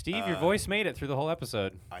 Steve, your voice made it through the whole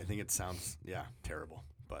episode. I think it sounds, terrible.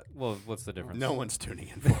 But Well, what's the difference? no one's tuning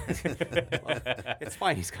in for it. Well, it's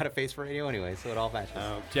fine. He's got a face for radio anyway, so it all matches.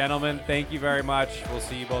 Gentlemen, thank you very much. We'll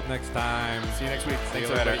see you both next time. See you next week. See you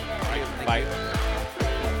Thanks, later. everybody. Bye.